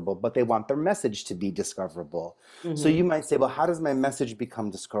discoverable, but they want their message to be discoverable. So Mm-hmm. you might say, well, how does my message become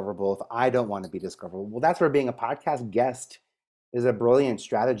discoverable if I don't want to be discoverable? Well, that's where being a podcast guest is a brilliant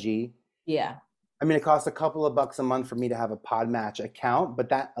strategy. Yeah. I mean, it costs a couple of bucks a month for me to have a Podmatch account, but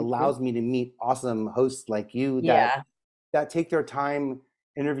that allows me to meet awesome hosts like you Yeah. that take their time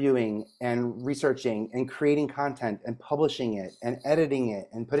interviewing and researching and creating content and publishing it and editing it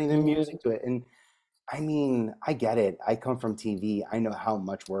and putting the Mm-hmm. music to it. And I mean, I get it. I come from TV. I know how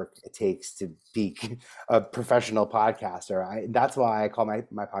much work it takes to be a professional podcaster. That's why I call my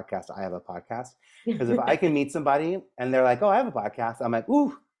podcast I Have a Podcast. Because if I can meet somebody and they're like, oh, I have a podcast, I'm like,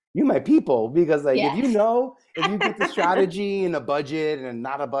 ooh, you my people. Because like Yeah. if you get the strategy and a budget and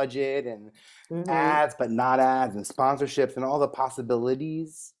not a budget and Mm-hmm. ads but not ads and sponsorships and all the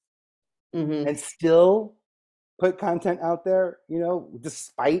possibilities Mm-hmm. and still put content out there,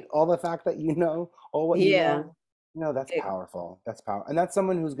 despite all the fact that all what Yeah. that's powerful. That's power. And that's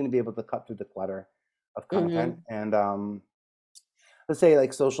someone who's going to be able to cut through the clutter of content. Mm-hmm. And let's say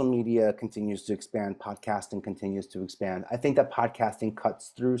like social media continues to expand, podcasting continues to expand. I think that podcasting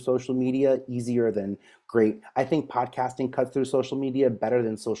cuts through social media easier than great. I think podcasting cuts through social media better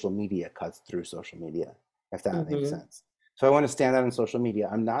than social media cuts through social media, if that makes sense. So I want to stand out on social media.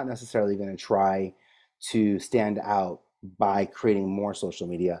 I'm not necessarily going to try to stand out by creating more social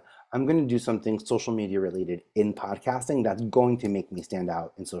media. I'm going to do something social media related in podcasting that's going to make me stand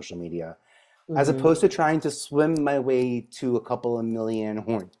out in social media, as opposed to trying to swim my way to a couple of million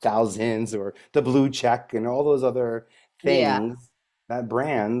or thousands or the blue check and all those other things that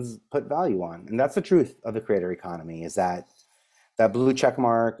brands put value on. And that's the truth of the creator economy, is that blue check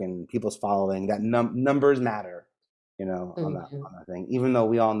mark and people's following, that numbers matter, on that thing, even though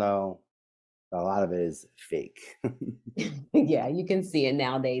we all know a lot of it is fake. Yeah, you can see it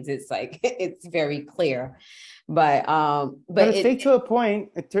nowadays. It's like it's very clear, but it's fake to a point.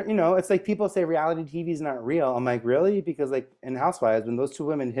 It's like people say reality TV is not real. I'm like, really? Because like in Housewives, when those two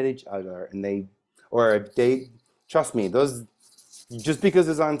women hit each other and they trust me, those, just because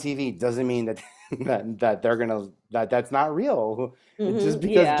it's on TV doesn't mean that they're gonna that's not real.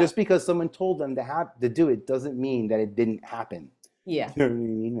 Just because someone told them to do it doesn't mean that it didn't happen. Yeah. You know what I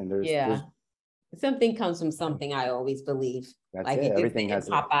mean? And there's something comes from something, I always believe. That's like it. Everything has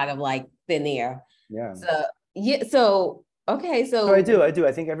pop out of like thin air. Yeah. So okay. So I do.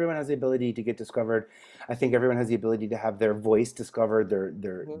 I think everyone has the ability to get discovered. I think everyone has the ability to have their voice discovered,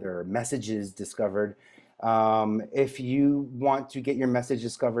 their messages discovered. If you want to get your message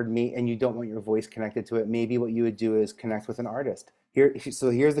discovered, and you don't want your voice connected to it, maybe what you would do is connect with an artist. So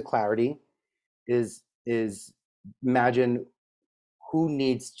here's the clarity: is imagine who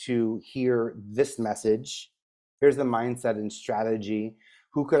needs to hear this message. Here's the mindset and strategy.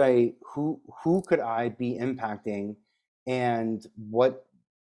 Who could I be impacting, and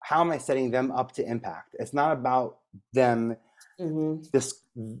how am I setting them up to impact? It's not about them just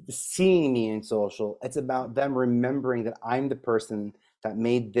seeing me in social. It's about them remembering that I'm the person that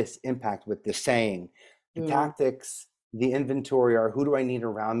made this impact with this saying. The tactics, the inventory are, who do I need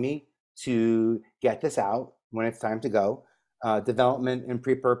around me to get this out when it's time to go? Development and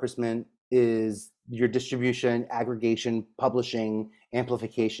pre-purposement is your distribution, aggregation, publishing,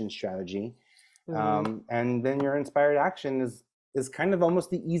 amplification strategy. And then your inspired action is kind of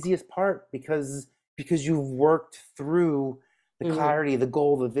almost the easiest part, because you've worked through the clarity, the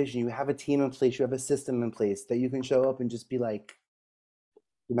goal, the vision. You have a team in place, you have a system in place that you can show up and just be like,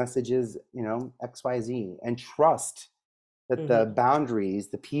 the message is, XYZ, and trust that the boundaries,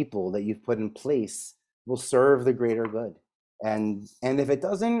 the people that you've put in place will serve the greater good. And if it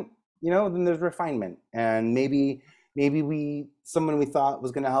doesn't, then there's refinement. And maybe someone we thought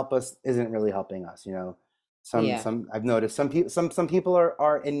was going to help us isn't really helping us. Some I've noticed some people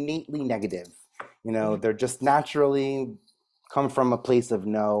are innately negative. They're just naturally come from a place of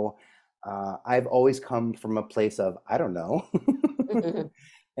no. I've always come from a place of I don't know.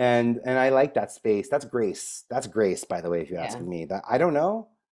 And I like that space. That's grace. That's grace, by the way, if you're asking me. That I don't know.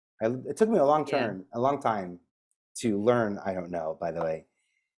 It took me a long time to learn I don't know, by the way.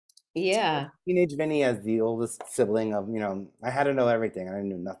 Yeah. Teenage Vinny, as the oldest sibling of, I had to know everything. I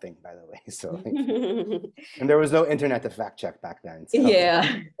knew nothing, by the way. So, and there was no internet to fact check back then. So,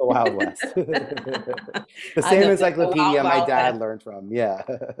 the Wild West. The same encyclopedia my dad learned from. Yeah.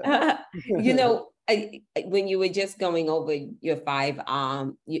 When you were just going over your five,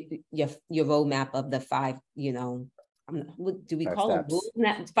 your roadmap of the five, what do we call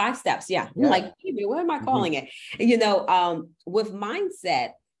them? 5 steps. Yeah. Like, what am I calling it? With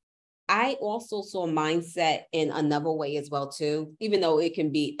mindset, I also saw mindset in another way as well too, even though it can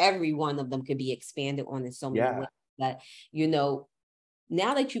be, every one of them can be expanded on in so many ways. Yeah. But you know,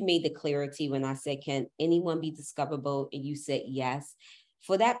 now that you made the clarity when I said, can anyone be discoverable? And you said yes,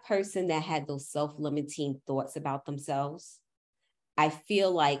 for that person that had those self-limiting thoughts about themselves, I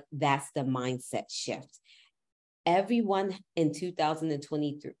feel like that's the mindset shift. Everyone in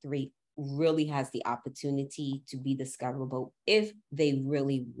 2023 really has the opportunity to be discoverable if they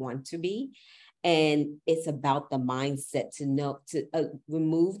really want to be. And it's about the mindset to know, to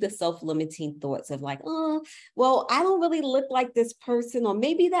remove the self-limiting thoughts of like, oh, well, I don't really look like this person, or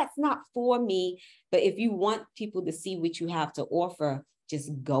maybe that's not for me. But if you want people to see what you have to offer,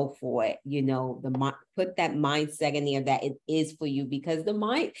 just go for it. You know, put that mindset in there that it is for you, because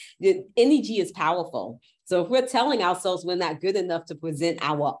the energy is powerful. So if we're telling ourselves we're not good enough to present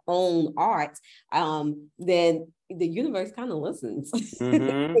our own art, then the universe kind of listens.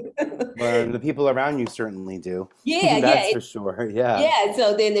 Well, the people around you certainly do. Yeah, That's for sure. Yeah. yeah.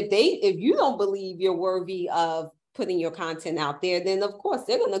 So then if you don't believe you're worthy of putting your content out there, then of course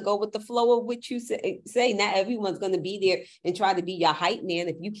they're going to go with the flow of what you say. Not everyone's going to be there and try to be your hype man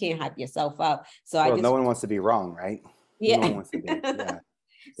if you can't hype yourself up. So Well, no one wants to be wrong, right? Yeah. No one wants to be. Yeah.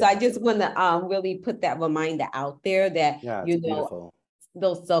 So I just want to really put that reminder out there that, yeah, it's beautiful.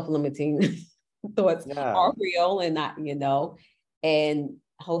 Those self-limiting thoughts are real, and not, and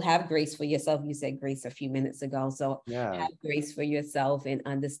have grace for yourself. You said grace a few minutes ago. So have grace for yourself and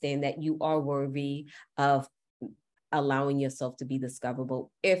understand that you are worthy of allowing yourself to be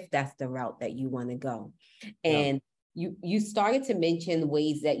discoverable if that's the route that you want to go. And you started to mention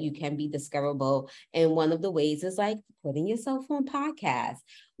ways that you can be discoverable, and one of the ways is like putting yourself on podcasts.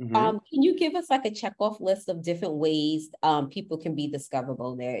 Can you give us like a check-off list of different ways people can be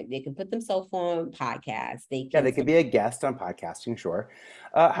discoverable? They can put themselves on podcasts. They can be a guest on podcasting, sure.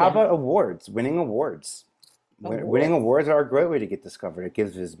 How about awards? Winning awards. Winning awards are a great way to get discovered. It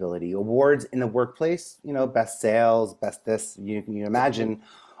gives visibility. Awards in the workplace, best sales, best this. You can imagine,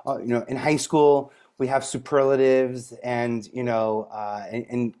 in high school we have superlatives, and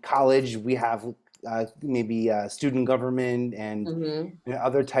in college we have maybe student government and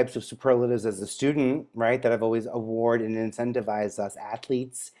other types of superlatives as a student, right? That have always award and incentivized us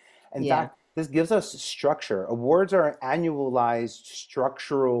athletes. In fact, this gives us structure. Awards are an annualized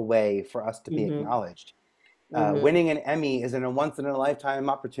structural way for us to be acknowledged. Winning an Emmy isn't a once in a lifetime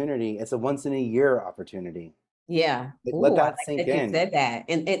opportunity. It's a once in a year opportunity. Yeah. Let that sink in. You said that.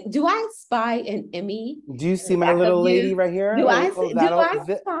 And do I spy an Emmy? Do you see my little lady right here? Do I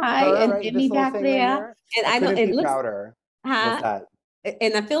spy an Emmy back there? And I couldn't be prouder. What's that?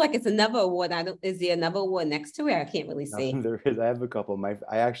 And I feel like it's another award. Is there another award next to it? I can't really see. There is. I have a couple.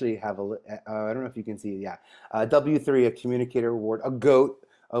 I actually have I don't know if you can see. Yeah, W3, a communicator award, a GOAT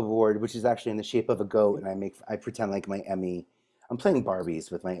award, which is actually in the shape of a goat, and I pretend like my Emmy. I'm playing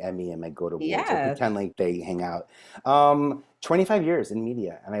Barbies with my Emmy and my GOAT awards. I pretend like they hang out. 25 years in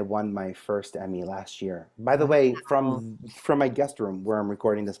media, and I won my first Emmy last year. By the way, from my guest room where I'm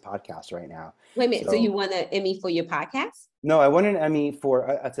recording this podcast right now. Wait a minute. So you won an Emmy for your podcast? No, I won an Emmy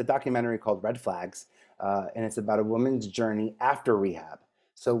for it's a documentary called Red Flags, and it's about a woman's journey after rehab.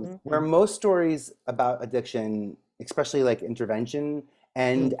 So where most stories about addiction, especially like intervention,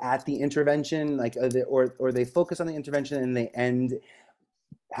 end at the intervention, like or they focus on the intervention and they end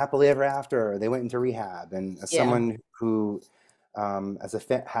happily ever after. They went into rehab, and as someone who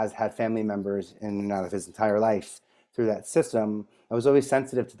has had family members in and out of his entire life through that system, I was always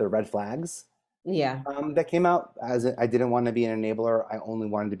sensitive to the red flags. That came out as I didn't want to be an enabler. I only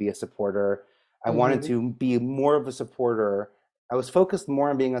wanted to be a supporter. I wanted to be more of a supporter. I was focused more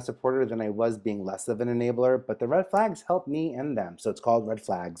on being a supporter than I was being less of an enabler, but the red flags helped me and them. So it's called Red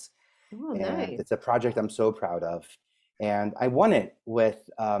Flags. Oh, and nice. It's a project I'm so proud of. And I won it with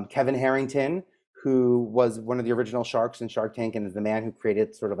Kevin Harrington, who was one of the original sharks in Shark Tank and is the man who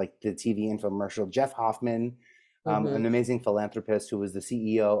created sort of like the TV infomercial. Jeff Hoffman, an amazing philanthropist who was the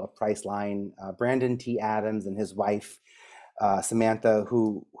CEO of Priceline. Brandon T. Adams and his wife, Samantha,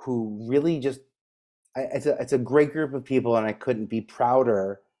 who really just, it's a great group of people, and I couldn't be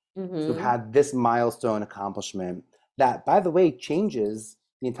prouder to have had this milestone accomplishment that, by the way, changes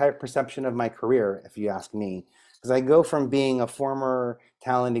the entire perception of my career, if you ask me. Because I go from being a former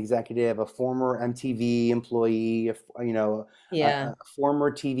talent executive, a former MTV employee, a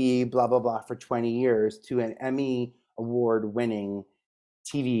former TV, blah, blah, blah, for 20 years to an Emmy award winning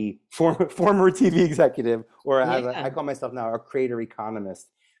former TV executive, or as I call myself now, a creator economist.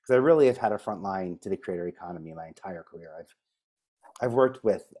 Because I really have had a front line to the creator economy my entire career. I've worked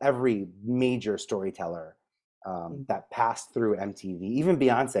with every major storyteller Mm. that passed through MTV. Even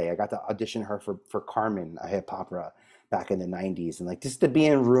Beyonce, I got to audition her for Carmen, a hip opera back in the 90s. And like just to be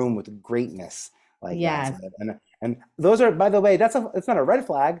in a room with greatness like that. So Yes. and those are, by the way, it's not a red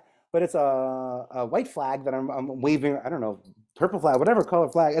flag, but it's a white flag that I'm waving. I don't know, purple flag, whatever color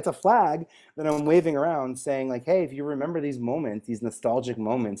flag. It's a flag that I'm waving around saying like, hey, if you remember these moments, these nostalgic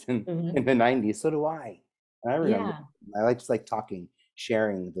moments in Mhm. the 90s, so do I. And I remember. Yeah. I like just like talking,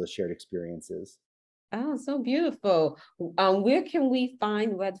 sharing those shared experiences. Oh, so beautiful. Where can we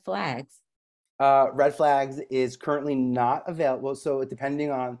find red flags? Red Flags is currently not available. So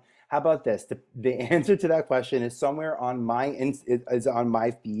depending on, how about this? The answer to that question is somewhere on is on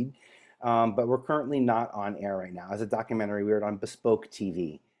my feed, but we're currently not on air right now. As a documentary, we were on Bespoke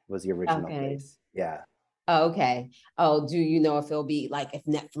TV was the original Okay. place. Yeah, Okay. Oh, do you know if it'll be like if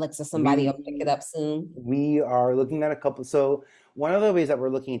Netflix or somebody will pick it we up soon? we are looking at a couple. So one of the ways that we're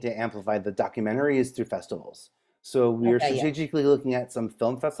looking to amplify the documentary is through festivals. So we are Okay, yeah. strategically looking at some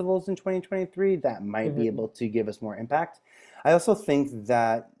film festivals in 2023 that might be Mhm. able to give us more impact. I also think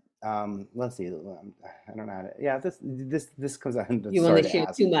that let's see, I don't know how to, yeah, this comes out. I'm You want sorry to to share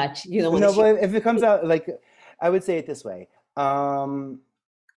ask. too much. You don't want to No, share. but if it comes out like, I would say it this way. Um,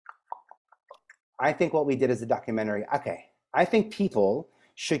 I think what we did as a documentary, okay, I think people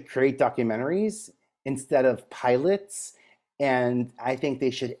should create documentaries instead of pilots. And I think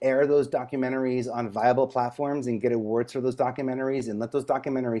they should air those documentaries on viable platforms and get awards for those documentaries and let those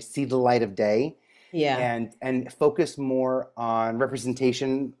documentaries see the light of day Yeah. and focus more on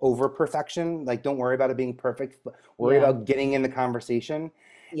representation over perfection. Like, don't worry about it being perfect, but worry Yeah. about getting in the conversation.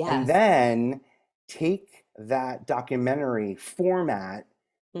 And Yes. then take that documentary format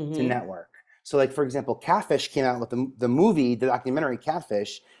to Mm-hmm. network. So, like for example, Catfish came out with the movie, the documentary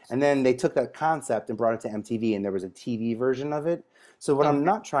Catfish, and then they took that concept and brought it to MTV, and there was a TV version of it. So, what I'm Okay.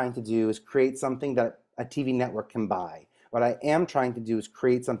 not trying to do is create something that a TV network can buy. What I am trying to do is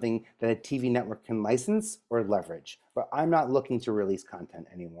create something that a TV network can license or leverage. But I'm not looking to release content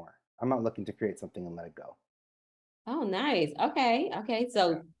anymore. I'm not looking to create something and let it go. Oh, nice. Okay. Okay.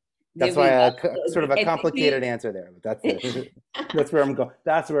 So there That's why we go. sort of a complicated Basically, answer there, but that's where I'm going.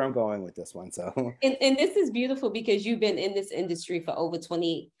 That's where I'm going with this one. So and this is beautiful because you've been in this industry for over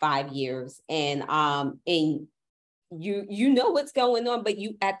 25 years and you know what's going on, but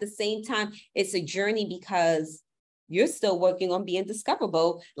you at the same time, it's a journey because you're still working on being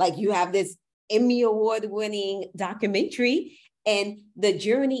discoverable. Like you have this Emmy Award winning documentary, and the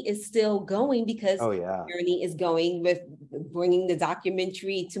journey is still going because oh the yeah. journey is going with bringing the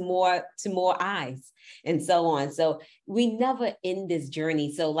documentary to more eyes and so on. So we never end this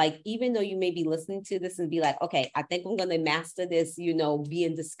journey. So like even though you may be listening to this and be like, okay, I think I'm going to master this,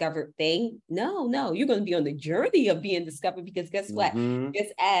 being discovered thing. No, you're going to be on the journey of being discovered because guess what? Hmm.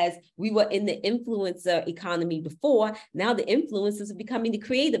 Just as we were in the influencer economy before, now the influencers are becoming the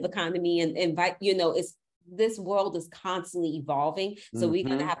creative economy and invite, it's this world is constantly evolving. So we're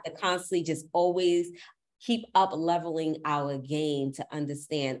going to Hmm. have to constantly just always keep up leveling our game to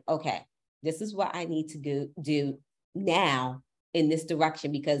understand, okay, this is what I need to do now in this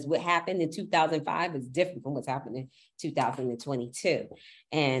direction because what happened in 2005 is different from what's happening in 2022.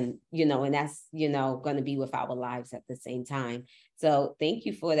 And, and that's, going to be with our lives at the same time. So thank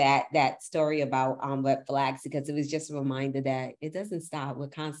you for that story about red flags because it was just a reminder that it doesn't stop. We're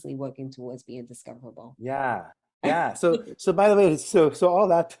constantly working towards being discoverable. Yeah. Yeah. So by the way, so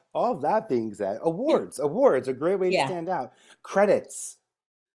all of that being said, awards, a great way to Yeah. stand out. Credits.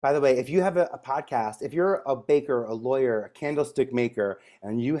 By the way, if you have a podcast, if you're a baker, a lawyer, a candlestick maker,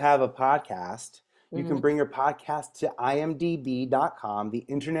 and you have a podcast, you can Mm-hmm. bring your podcast to imdb.com, the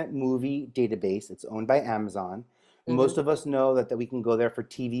Internet Movie Database. It's owned by Amazon. Most Mm-hmm. of us know that we can go there for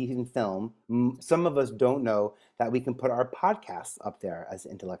TV and film. Some of us don't know that we can put our podcasts up there as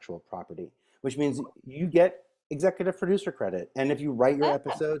intellectual property, which means you get executive producer credit. And if you write your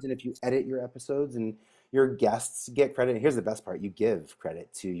episodes and if you edit your episodes and your guests get credit. Here's the best part. You give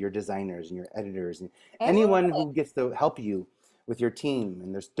credit to your designers and your editors and anyone Oh, who gets to help you with your team.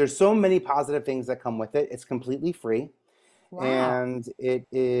 And there's so many positive things that come with it. It's completely free wow. and it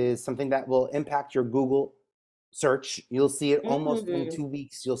is something that will impact your Google search. You'll see it almost in Mm, 2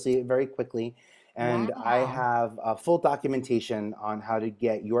 weeks. You'll see it very quickly. And I wow. have a full documentation on how to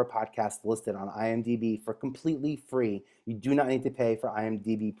get your podcast listed on IMDb for completely free. You do not need to pay for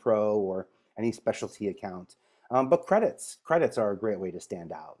IMDb Pro or any specialty account. But credits are a great way to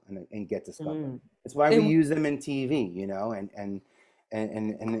stand out and get discovered. Mm. It's why we And use them in TV, and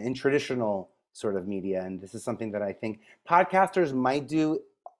in traditional sort of media. And this is something that I think podcasters might do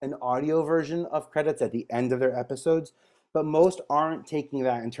an audio version of credits at the end of their episodes, but most aren't taking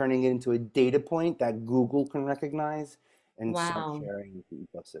that and turning it into a data point that Google can recognize and start Wow. sharing with the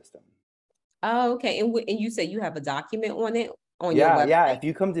ecosystem. Oh, okay. And you said you have a document on it on your Yeah, yeah. website? If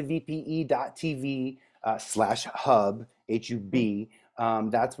you come to vpe.tv /hub, HUB,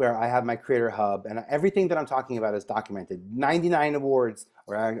 that's where I have my creator hub, and everything that I'm talking about is documented. 99 awards,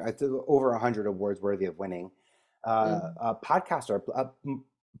 or I took over 100 awards worthy of winning. Mhm. Podcasts or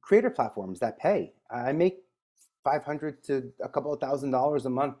creator platforms that pay. I make 500 to a couple of $1,000s a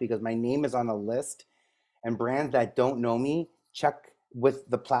month because my name is on a list, and brands that don't know me check with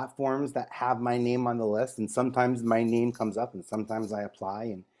the platforms that have my name on the list, and sometimes my name comes up and sometimes I apply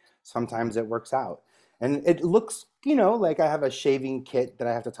and sometimes it works out, and it looks, like I have a shaving kit that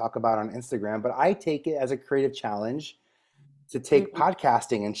I have to talk about on Instagram, but I take it as a creative challenge to take Mhm.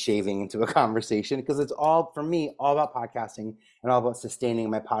 podcasting and shaving into a conversation, because it's all, for me, all about podcasting and all about sustaining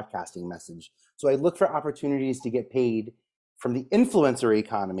my podcasting message. So I look for opportunities to get paid from the influencer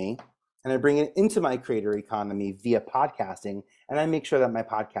economy, and I bring it into my creator economy via podcasting, and I make sure that my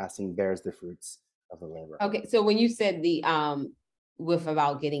podcasting bears the fruits of the labor. Okay, so when you said the with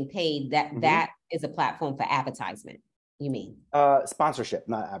about getting paid, that Mhm. that is a platform for advertisement, you mean? Sponsorship,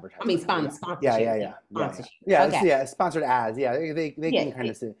 not I mean, advertisement. But yeah, yeah, yeah, sponsorship. Yeah, yeah, yeah, yeah, sponsorship. yeah. Okay. Yeah, sponsored ads. Yeah, they Yeah. can kind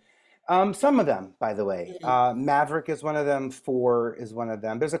of see. Some of them, by the way, Mhm. Maverick is one of them. Four is one of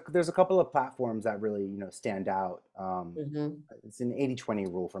them. There's a couple of platforms that really stand out. Mhm. It's an 80-20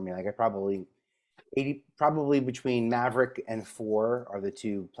 rule for me. Like I probably between Maverick and Four are the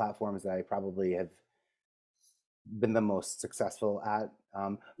two platforms that I probably have been the most successful at. But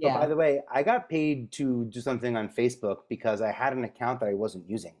by Yeah. the way, I got paid to do something on Facebook because I had an account that I wasn't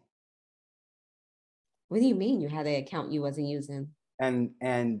using. What do you mean you had an account you wasn't using?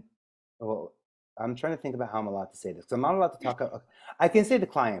 And well, I'm trying to think about how I'm allowed to say this. 'Cause I'm not allowed to talk. I can say the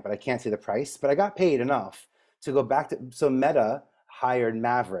client, but I can't say the price. But I got paid enough to go back to. So Meta hired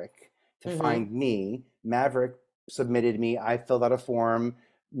Maverick to Mm-hmm. find me. Maverick submitted me. I filled out a form.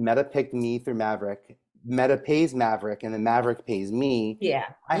 Meta picked me through Maverick. Meta pays Maverick, and then Maverick pays me.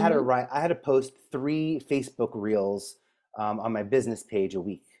 Yeah. I had to Mm-hmm. write. I had to post 3 Facebook reels on my business page a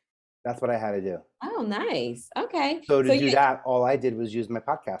week. That's what I had to do. Oh, nice. Okay. So to So do you that, all I did was use my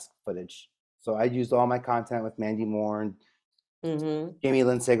podcast footage. So I used all my content with Mandy Moore and mm-hmm. Jamie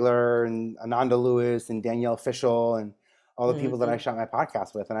Lynn Sigler and Ananda Lewis and Danielle Fishel and all the people that I Mm-hmm. shot my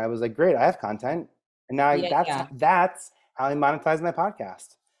podcast with. And I was like, great, I have content. And now Yeah, yeah. that's how I monetize my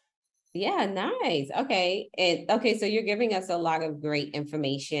podcast. Yeah, nice. Okay. And okay, so you're giving us a lot of great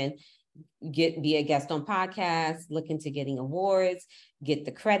information. Be a guest on podcasts, look into getting awards, get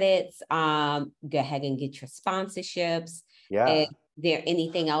the credits, go ahead and get your sponsorships. And Yeah. there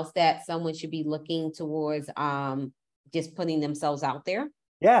anything else that someone should be looking towards just putting themselves out there?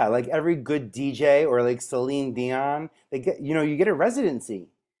 Yeah, like every good DJ or like Celine Dion, they get, you get a residency.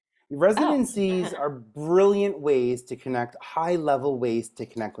 Oh, Residencies are brilliant ways to connect, high level ways to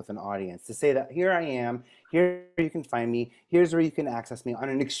connect with an audience, to say that here I am, here you can find me, here's where you can access me on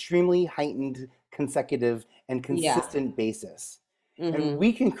an extremely heightened, consecutive, and yeah. consistent basis. And Mm-hmm.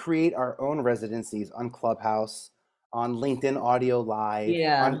 we can create our own residencies on Clubhouse, on LinkedIn Audio Live, on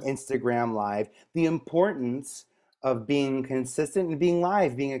Yeah. Instagram Live. The importance of being consistent and being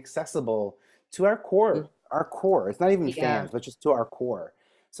live, being accessible to our core, Mm, our core. It's not even yeah. fans, but just to our core.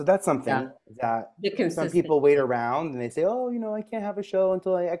 So that's Yeah. something that The some people wait consistency. around and they say, oh, I can't have a show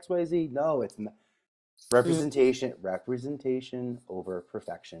until I XYZ. No, it's not. Mm, Representation over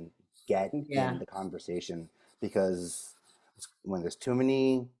perfection. Get in yeah. the conversation, because when there's too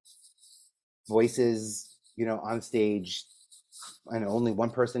many voices, on stage, and only one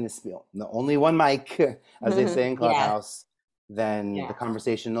person is the only one mic, as they say in Yes. Clubhouse, then the Yeah.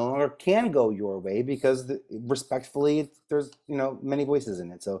 conversation no longer can go your way, because respectfully, there's many voices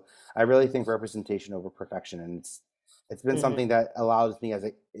in it. So I really think representation over perfection, and it's been Mm-hmm. something that allows me,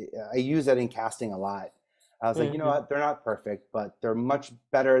 I use that in casting a lot. I was like, you know Mm-hmm. what, they're not perfect, but they're much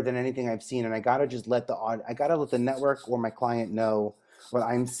better than anything I've seen, and I gotta just I gotta let the network or my client know what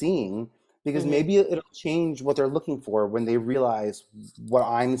I'm seeing, because Mm-hmm. maybe it'll change what they're looking for when they realize what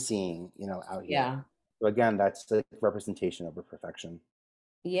I'm seeing, out here. Yeah. So again, that's the representation over perfection.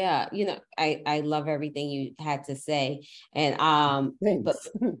 Yeah, I love everything you had to say. And but Thanks.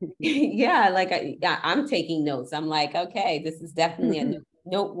 yeah, yeah, I'm taking notes. I'm like, okay, this is definitely a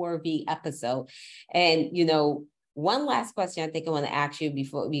noteworthy episode. And one last question I think I want to ask you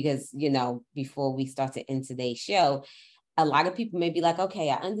before we start to end today's show. A lot of people may be like, okay,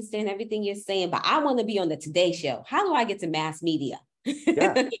 I understand everything you're saying, but I want to be on the Today Show. How do I get to mass media?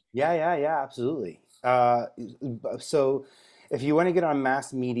 Yeah, yeah, yeah, yeah, absolutely. So if you want to get on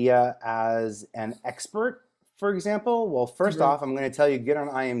mass media as an expert, for example? Well, first Mhm. off, I'm going to tell you get on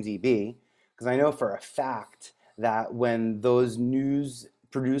IMDb because I know for a fact that when those news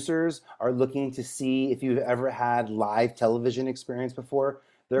producers are looking to see if you've ever had live television experience before,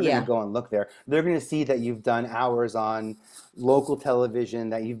 they're going to Yeah. go and look there. They're going to see that you've done hours on local television,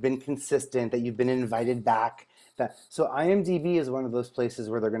 that you've been consistent, that you've been invited back. That so IMDb is one of those places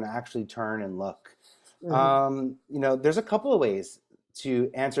where they're going to actually turn and look. Mhm. There's a couple of ways to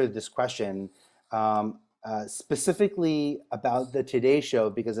answer this question, specifically about the Today Show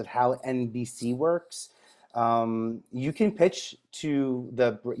because of how NBC works. You can pitch to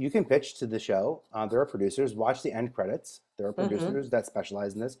the show. There are producers. Watch the end credits. There are Mhm. producers that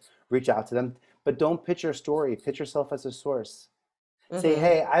specialize in this. Reach out to them, but don't pitch your story. Pitch yourself as a source. Say, Mhm.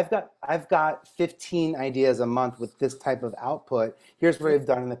 hey, I've got 15 ideas a month with this type of output. Here's what I've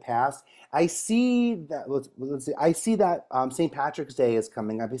done in the past. I see that let's see. I see that St. Patrick's Day is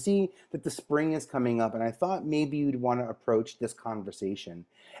coming up. I see that the spring is coming up, and I thought maybe you'd want to approach this conversation.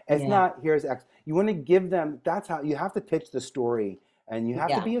 If Yeah. not, here's X. You want to give them. That's how you have to pitch the story, and you have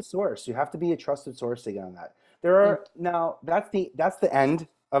to Yeah. be a source. You have to be a trusted source to get on that. There Mm. are now. That's the end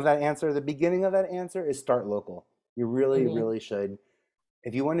of that answer. The beginning of that answer is start local. You really, Mhm. really should.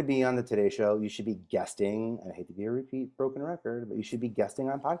 If you want to be on the Today Show, you should be guesting. And I hate to be a repeat broken record, but you should be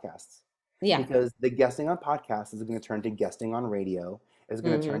guesting on podcasts Yeah. because the guesting on podcasts is going to turn to guesting on radio. Is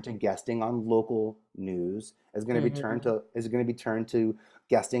going to turn Mhm. to guesting on local news. Mhm. Is going to be turned to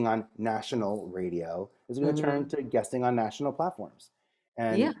guesting on national radio. Is going to turn Mhm. to guesting on national platforms,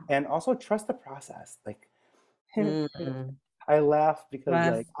 Yeah. and also trust the process. Like Mm. I laugh because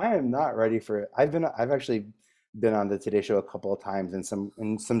Trust. like I am not ready for it. I've actually been on the Today Show a couple of times in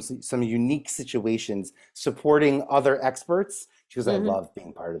some unique situations supporting other experts because I Mhm. love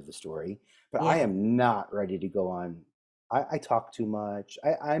being part of the story. But I Yeah. am not ready to go on. I talk too much.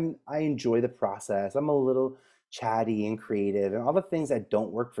 I enjoy the process. I'm a little chatty and creative and all the things that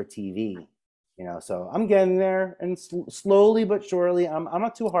don't work for TV. So I'm getting there, and slowly but surely, I'm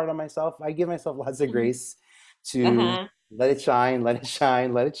not too hard on myself. I give myself lots of Mhm. grace to Uh-huh. let it shine, let it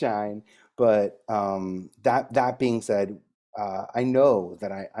shine, let it shine. But that being said, I know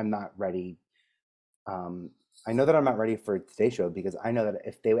that I'm not ready. Um, I know that I'm not ready for today's show because I know that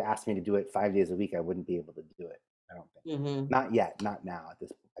if they asked me to do it 5 days a week, I wouldn't be able to do it. I don't think. Mhm. Not yet, not now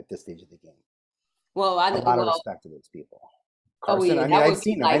at this stage of the game. Well, A lot of well, respect to those people. oh Carson, yeah, I mean, that I've would be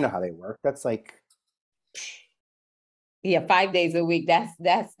seen them. I like, know how they work. That's like, yeah, 5 days a week. That's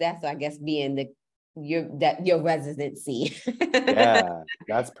I guess being your residency. yeah,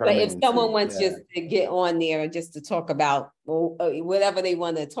 that's But if someone permanency. wants Yeah. just to get on there just to talk about whatever they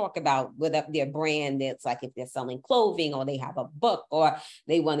want to talk about with their brand, it's like if they're selling clothing or they have a book or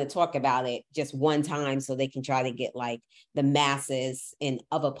they want to talk about it just one time so they can try to get like the masses in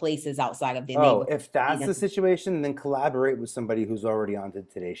other places outside of their Oh, neighborhood. if that's the situation, then collaborate with somebody who's already on the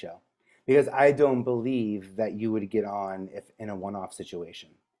Today Show. Because I don't believe that you would get on if in a one-off situation.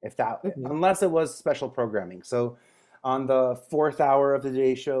 If that, Mhm. unless it was special programming. So on the fourth hour of the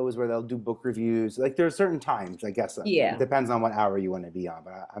Today Show is where they'll do book reviews. Like there are certain times, I guess it Yeah. depends on what hour you want to be on.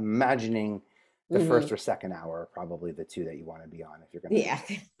 But I'm imagining the first Hmm. or second hour are probably the two that you want to be on if you're gonna Yeah.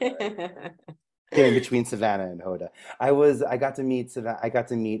 do it. Yeah, in between Savannah and Hoda. I got to meet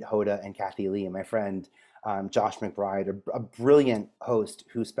Hoda and Kathy Lee and my friend Josh McBride, a brilliant host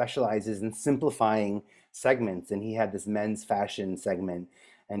who specializes in simplifying segments. And he had this men's fashion segment,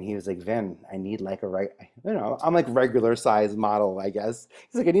 and he was like, "Vin, I need like I'm like regular size model, I guess."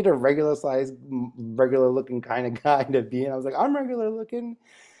 He's like, "I need a regular size, regular looking kind of guy to be." And I was like, "I'm regular looking."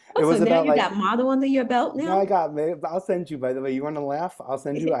 It Oh, so was now about you like got model under your belt no, I now? got. I'll send you. By the way, you want to laugh? I'll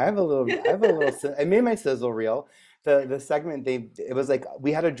send you. I have a little. I have a little. I made my sizzle reel. The segment it was like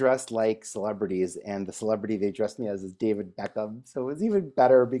we had to dress like celebrities, and the celebrity they dressed me as is David Beckham. So it was even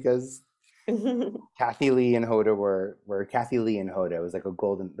better because Kathy Lee and Hoda were Kathy Lee and Hoda. It was like the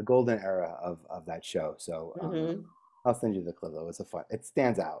golden era of that show. So Hmm. I'll send you the clip. Though. It's a fun. It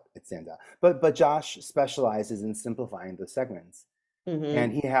stands out. It stands out. But Josh specializes in simplifying the segments,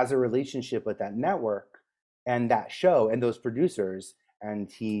 and Hmm. he has a relationship with that network and that show and those producers,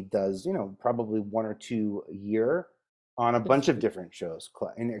 and he does probably one or two a year on a bunch of different shows,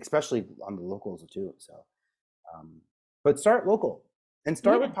 and especially on the locals too. So um, but start local and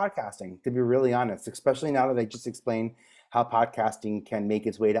start with Yeah. podcasting, to be really honest, especially now that I just explained how podcasting can make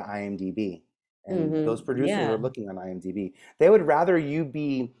its way to IMDb, and those producers are Yeah. looking on IMDb. They would rather you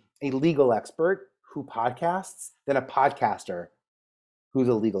be a legal expert who podcasts than a podcaster who's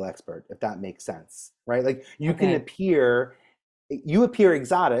a legal expert, if that makes sense, right? Like Okay. you appear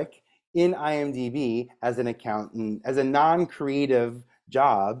exotic in IMDb as an accountant, as a non-creative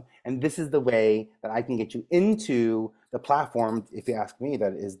job, and this is the way that I can get you into the platform, if you ask me,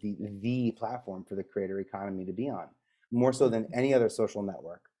 that is the platform for the creator economy to be on, more so than any other social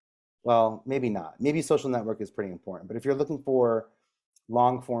network. Well, maybe not. Maybe social network is pretty important, but if you're looking for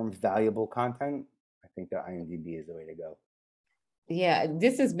long form valuable content, I think that IMDb is the way to go. Yeah,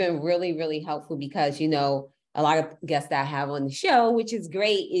 this has been really, really helpful because, a lot of guests that I have on the show, which is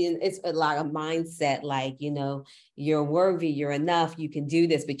great. And it's a lot of mindset, like, you're worthy, you're enough, you can do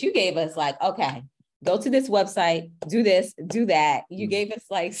this. But you gave us like, okay, go to this website, do this, do that. You gave us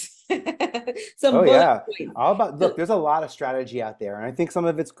like some Oh bullet yeah. points. All about, look, there's a lot of strategy out there, and I think some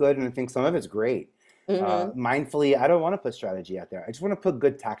of it's good and I think some of it's great. Mm-hmm. Mindfully, I don't want to put strategy out there. I just want to put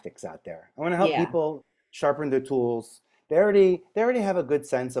good tactics out there. I want to help Yeah. people sharpen their tools. They already have a good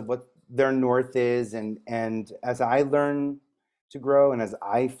sense of what their north is, and as I learn to grow and as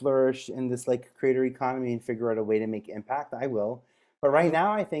I flourish in this like creator economy and figure out a way to make impact, I will. But right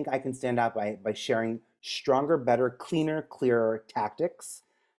now, I think I can stand out by sharing stronger, better, cleaner, clearer tactics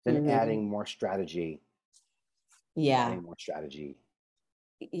than Mm-hmm. adding more strategy. Yeah. Adding more strategy.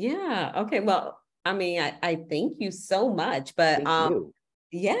 Yeah. Okay. Well, I mean, I thank you so much, but Thank you.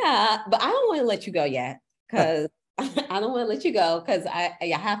 yeah, but I don't want to let you go yet because I don't want to let you go because I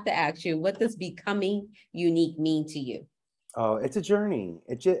have to ask you, what does becoming unique mean to you? Oh, it's a journey.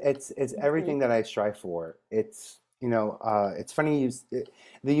 It's Mhm. everything that I strive for. It's funny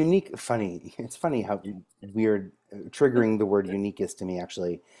the unique funny. It's funny how weird triggering the word unique is to me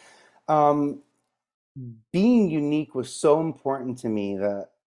actually. Um, Being unique was so important to me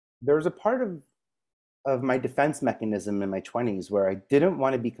that there was a part of my defense mechanism in my 20s where I didn't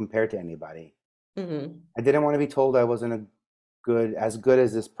want to be compared to anybody. Mhm. I didn't want to be told I wasn't as good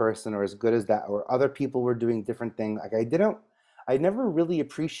as this person or as good as that, or other people were doing different things. Like I never really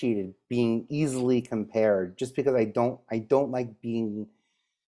appreciated being easily compared just because I don't like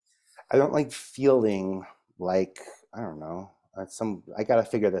feeling like, I don't know, I gotta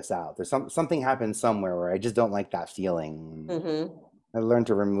figure this out. There's something happened somewhere where I just don't like that feeling. Mhm. I learned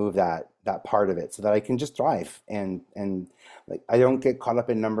to remove that part of it so that I can just thrive and like I don't get caught up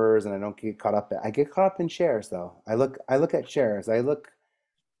in numbers and I get caught up in shares though. I look at shares. I look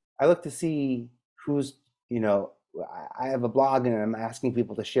to see who's, you know, I have a blog and I'm asking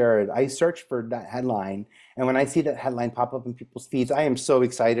people to share it. I search for that headline, and when I see that headline pop up in people's feeds, I am so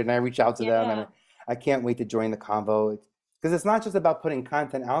excited and I reach out to them, and Yeah. I can't wait to join the convo. Because it's not just about putting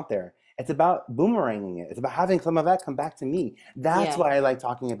content out there. It's about boomeranging it. It's about having some of that come back to me. That's Yeah. why I like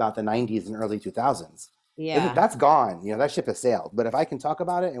talking about the 90s and early 2000s. Yeah. That's gone. You know, that ship has sailed. But if I can talk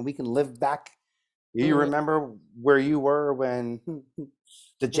about it and we can live back, you Mhm. remember where you were when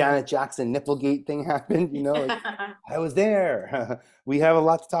the Mhm. Janet Jackson Nipplegate thing happened, you know, like I was there. We have a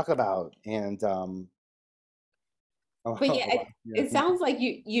lot to talk about. And But yeah, oh, yeah. it sounds like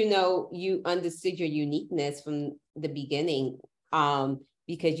you understood your uniqueness from the beginning.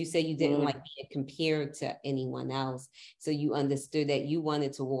 Because you said you didn't like Mm, being compared to anyone else. So you understood that you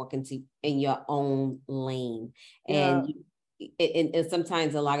wanted to walk in your own lane. yeah. And and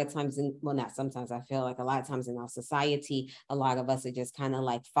sometimes a lot of times well, not sometimes, I feel like a lot of times in our society, a lot of us are just kind of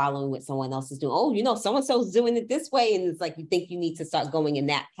like following what someone else is doing. Oh, so and so's doing it this way, and it's like you think you need to start going in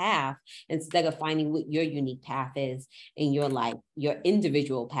that path instead of finding what your unique path is in your life, your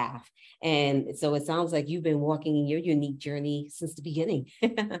individual path. And so it sounds like you've been walking in your unique journey since the beginning.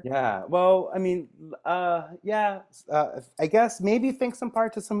 Yeah. Well, I mean, yeah, I guess maybe thanks in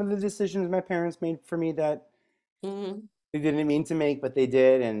part to some of the decisions my parents made for me that Mhm. they didn't mean to make, but they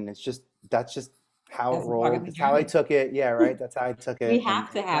did. And that's just how it That's a part of rolled. the That's how I journey. took it. Yeah, right. That's how I took We it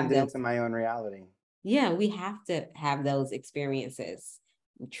have to and have turned it those. into my own reality. Yeah, we have to have those experiences,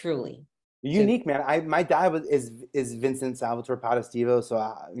 truly. To Unique, man. My dad is Vincent Salvatore Potestivo, so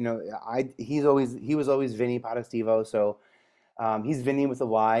I he was always Vinny Potestivo, so he's Vinny with a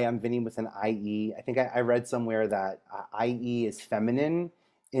Y. I'm Vinny with an IE. I think I read somewhere that IE is feminine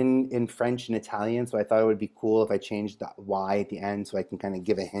in French and Italian, so I thought it would be cool if I changed the Y at the end so I can kind of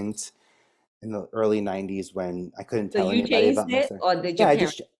give a hint in the early 90s when I couldn't so tell you anybody changed about it, myself. or did Yeah, your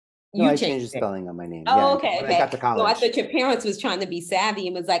parents? no, You I changed changed the it. spelling on my name. Yeah, Oh, okay, when I got okay. to No, I college. thought your parents was trying to be savvy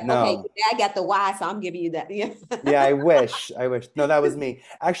and was like, okay, No. I got the Y, so I'm giving you that. Yeah. Yeah, I wish. I wish. No, that was me.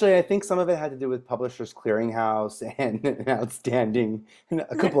 Actually, I think some of it had to do with Publishers Clearinghouse and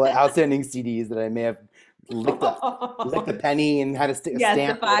a couple of outstanding CDs that I may have licked a licked a penny and had a, a Yes, the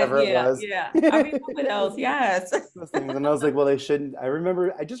stamp or five. whatever it Yeah, was. yeah. I remember those. Yes. Those things, and I was like, well, they shouldn't.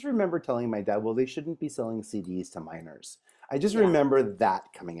 I just remember telling my dad, well, they shouldn't be selling CDs to minors. I just Yeah. remember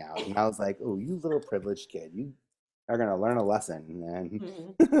that coming out, and I was like, oh, you little privileged kid, you are gonna learn a lesson,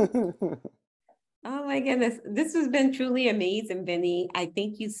 Mhm. man. Oh my goodness. This has been truly amazing, Vinny. I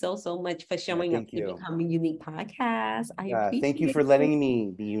thank you so, so much for Yeah, showing up thank to you. Becoming Unique podcast. I Thank you appreciate for it. letting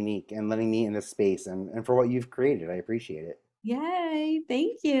me be unique and letting me in this space and for what you've created. I appreciate it. Yay.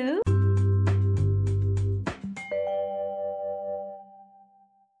 Thank you.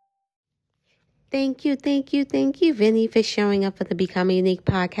 Thank you, Vinny, for showing up for the Become Unique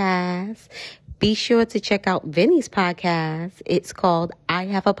podcast. Be sure to check out Vinny's podcast. It's called I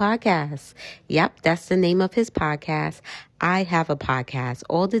Have a Podcast. Yep, that's the name of his podcast. I Have a Podcast.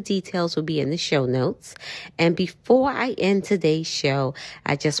 All the details will be in the show notes. And before I end today's show,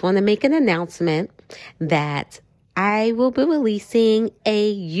 I just want to make an announcement that I will be releasing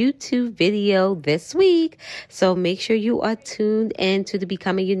a YouTube video this week. So make sure you are tuned in to the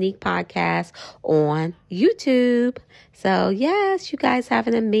Becoming Unique podcast on YouTube. So yes, you guys have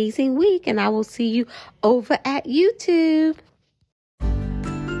an amazing week and I will see you over at YouTube.